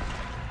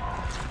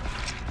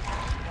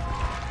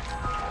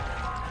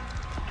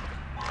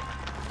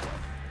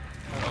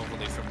 Not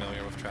overly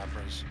familiar with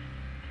trappers.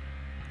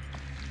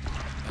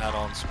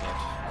 Add-ons, but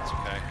that's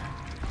okay.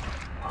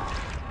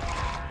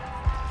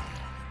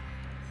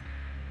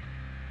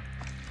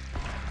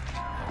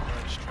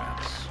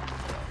 Traps.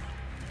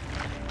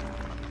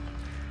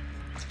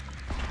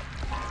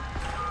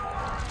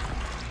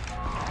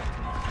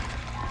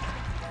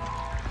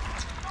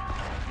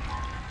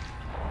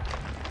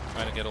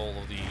 Trying to get all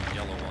of the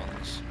yellow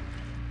ones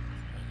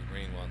and the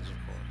green ones, of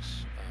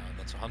course.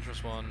 That's a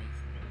Huntress one.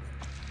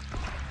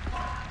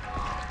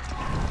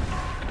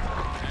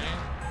 Okay.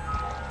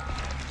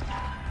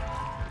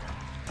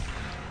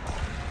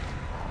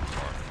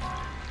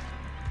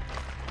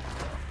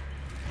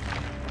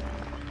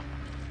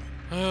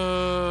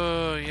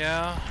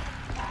 Yeah.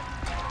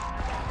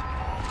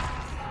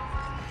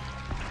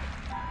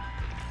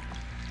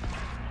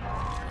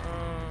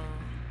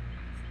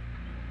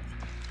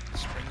 The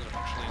springs are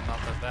actually not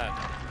that bad.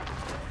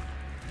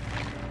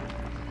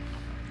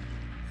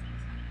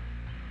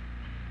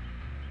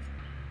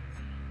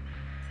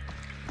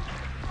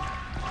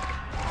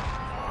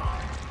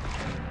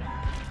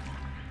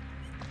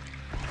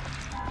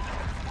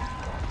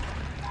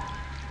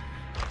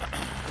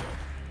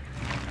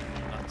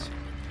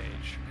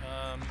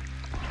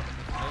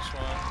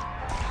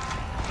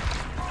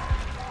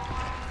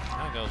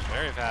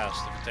 Very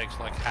fast if it takes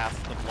like half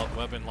the blood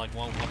web in like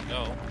one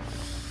go.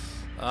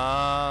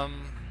 Yeah.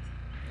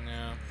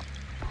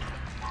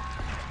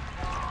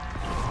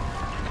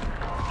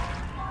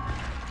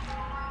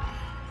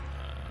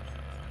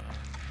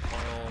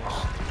 Oils,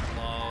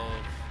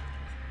 glove,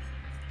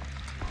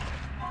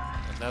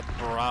 and that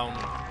brown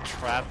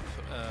trap,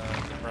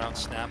 the brown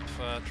snap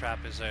trap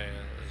is more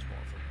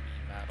for me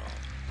add-on.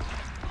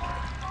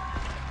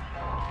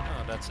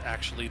 Oh, that's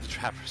actually the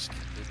trapper skin.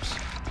 Oops.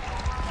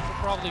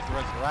 Probably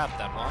grab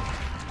that one.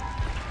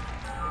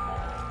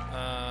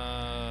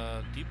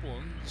 Deep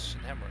wounds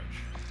and hemorrhage.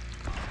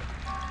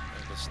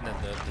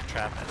 The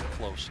trap and the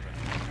close trap.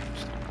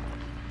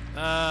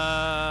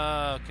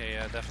 Okay,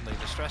 yeah, definitely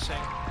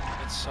distressing.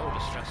 It's so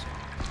distressing.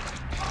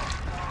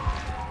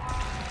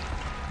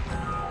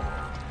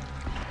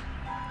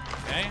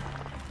 Okay.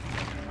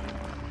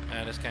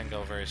 And this can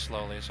go very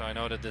slowly, so I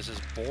know that this is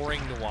boring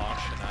to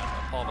watch, and I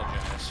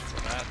apologize for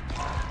that.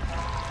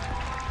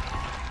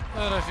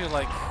 But I feel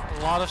like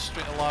a lot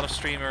of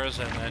streamers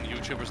and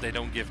YouTubers, they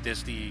don't give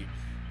this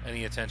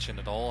any attention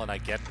at all, and I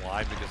get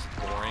why, because it's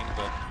boring.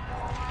 But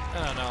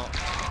I don't know.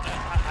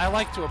 I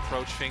like to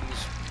approach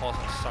things. Also,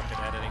 I suck at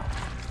editing,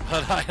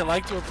 but I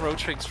like to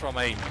approach things from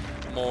a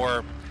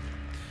more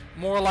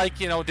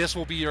like, you know, this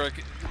will be your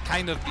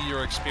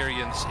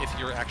experience if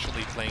you're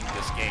actually playing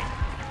this game.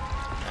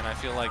 And I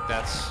feel like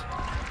that's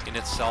in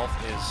itself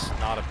is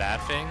not a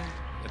bad thing.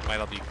 It might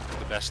not be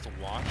the best to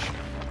watch,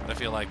 but I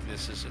feel like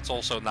it's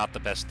also not the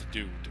best to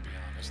do, to be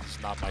honest. It's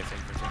not my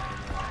favorite thing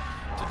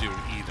to do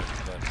either,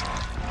 but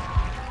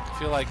I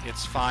feel like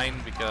it's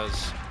fine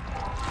because,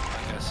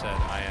 like I said,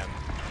 I am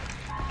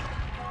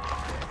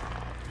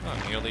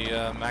nearly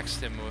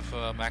maxed him with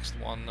maxed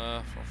one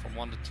from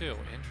 1 to 2.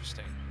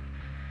 Interesting.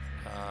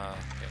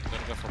 Okay, I'm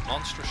gonna go for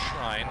Monster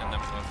Shrine, and then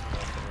we're going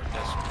for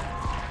this one.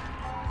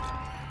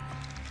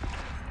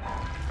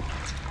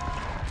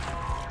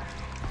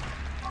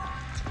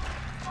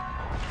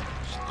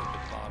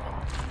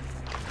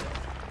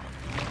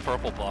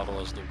 Purple bottle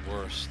is the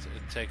worst.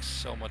 It takes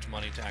so much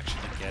money to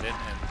actually get it,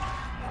 and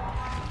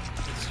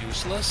it's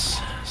useless.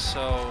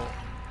 So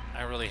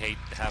I really hate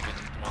having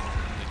one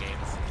in the game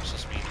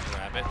forces me to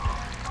grab it.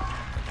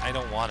 Like, I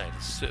don't want it.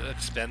 It's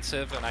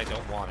expensive, and I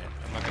don't want it.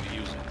 I'm not going to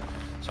use it.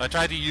 So I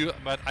try to use,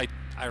 but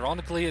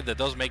ironically, that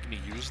does make me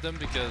use them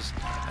because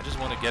I just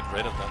want to get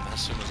rid of them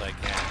as soon as I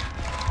can.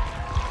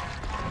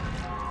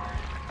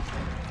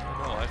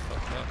 I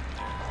fucked up.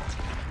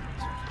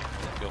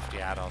 Let's go for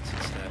the add-ons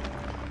instead.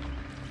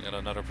 We got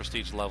another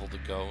prestige level to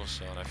go,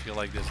 so and I feel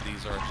like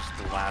these are just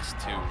the last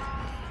two.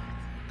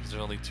 Because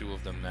there's only 2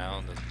 of them now,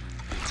 and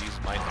these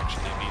might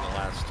actually be the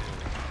last 2.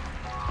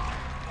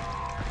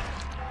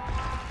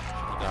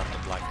 Should have gotten the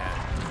black hand,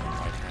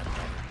 white hand,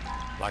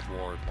 black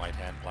ward, white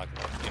hand, black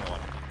ward, you know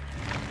what I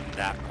mean.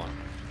 That one.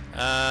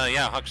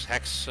 Yeah,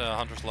 Hex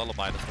Huntress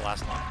Lullaby, that's the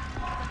last one.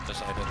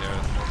 Decided there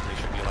normally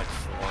should be like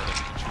 4 that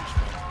you can choose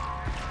from.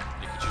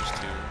 You can choose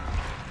 2.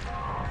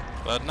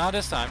 But not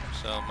this time,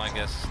 so my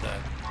guess is that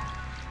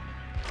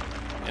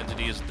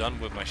Entity is done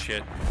with my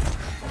shit.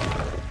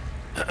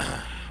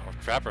 Or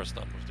Trapper's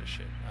done with this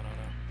shit, I don't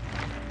know.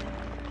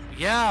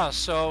 Yeah,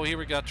 so here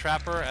we got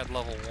Trapper at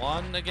level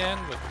 1 again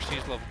with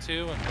Prestige level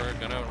 2, and we're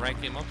gonna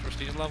rank him up to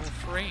Prestige level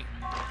 3.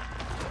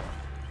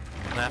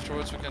 And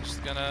afterwards we're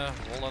just gonna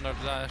roll another,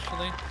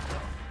 actually,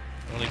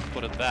 I'll need to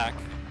put it back.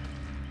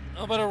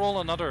 I better roll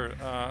another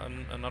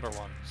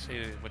one,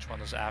 see which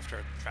one is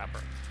after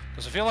Trapper.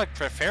 Because I feel like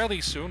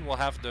fairly soon we'll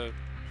have the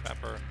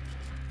Trapper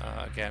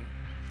again.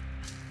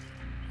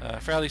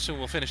 Fairly soon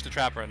we'll finish the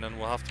Trapper and then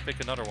we'll have to pick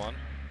another one.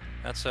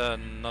 That's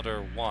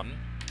another 1.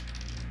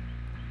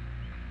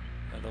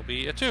 And there'll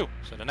be a 2.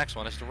 So the next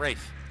one is the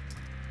Wraith.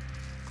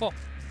 Cool.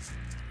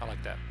 I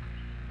like that.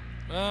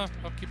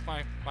 I'll keep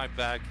my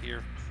bag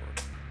here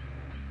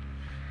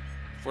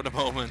for the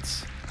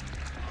moment.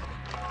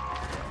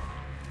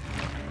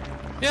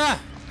 Yeah,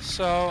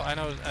 so I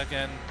know,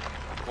 again,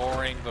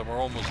 boring, but we're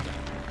almost done.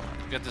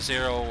 Get to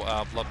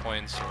 0 blood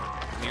points,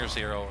 or near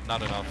 0,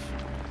 not enough.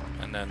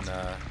 And then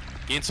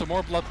gain some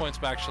more blood points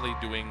by actually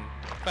doing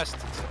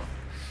quests and stuff.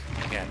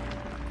 Again.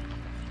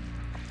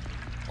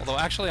 Although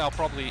actually I'll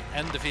probably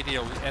end the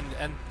video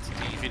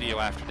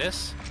after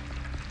this.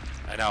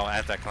 I know,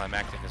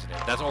 anticlimactic, isn't it?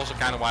 That's also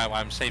kind of why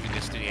I'm saving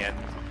this to the end.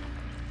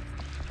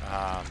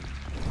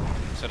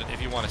 So that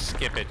if you want to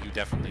skip it, you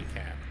definitely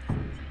can.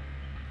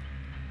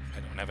 I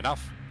don't have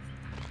enough.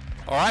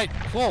 Alright,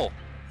 cool.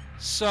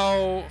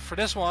 So, for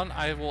this one,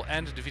 I will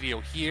end the video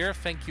here.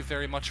 Thank you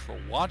very much for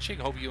watching.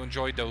 Hope you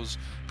enjoyed those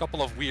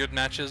couple of weird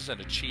matches and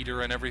a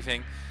cheater and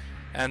everything.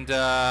 And,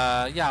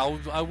 yeah,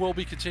 I will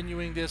be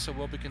continuing this. I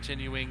will be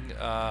continuing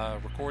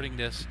recording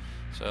this.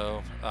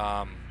 So,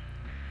 I'll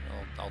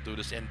do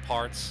this in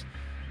parts.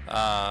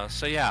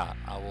 So, yeah,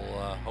 I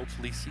will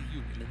hopefully see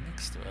you in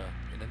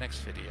the next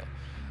video.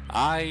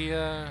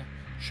 I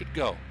should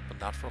go, but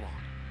not for long.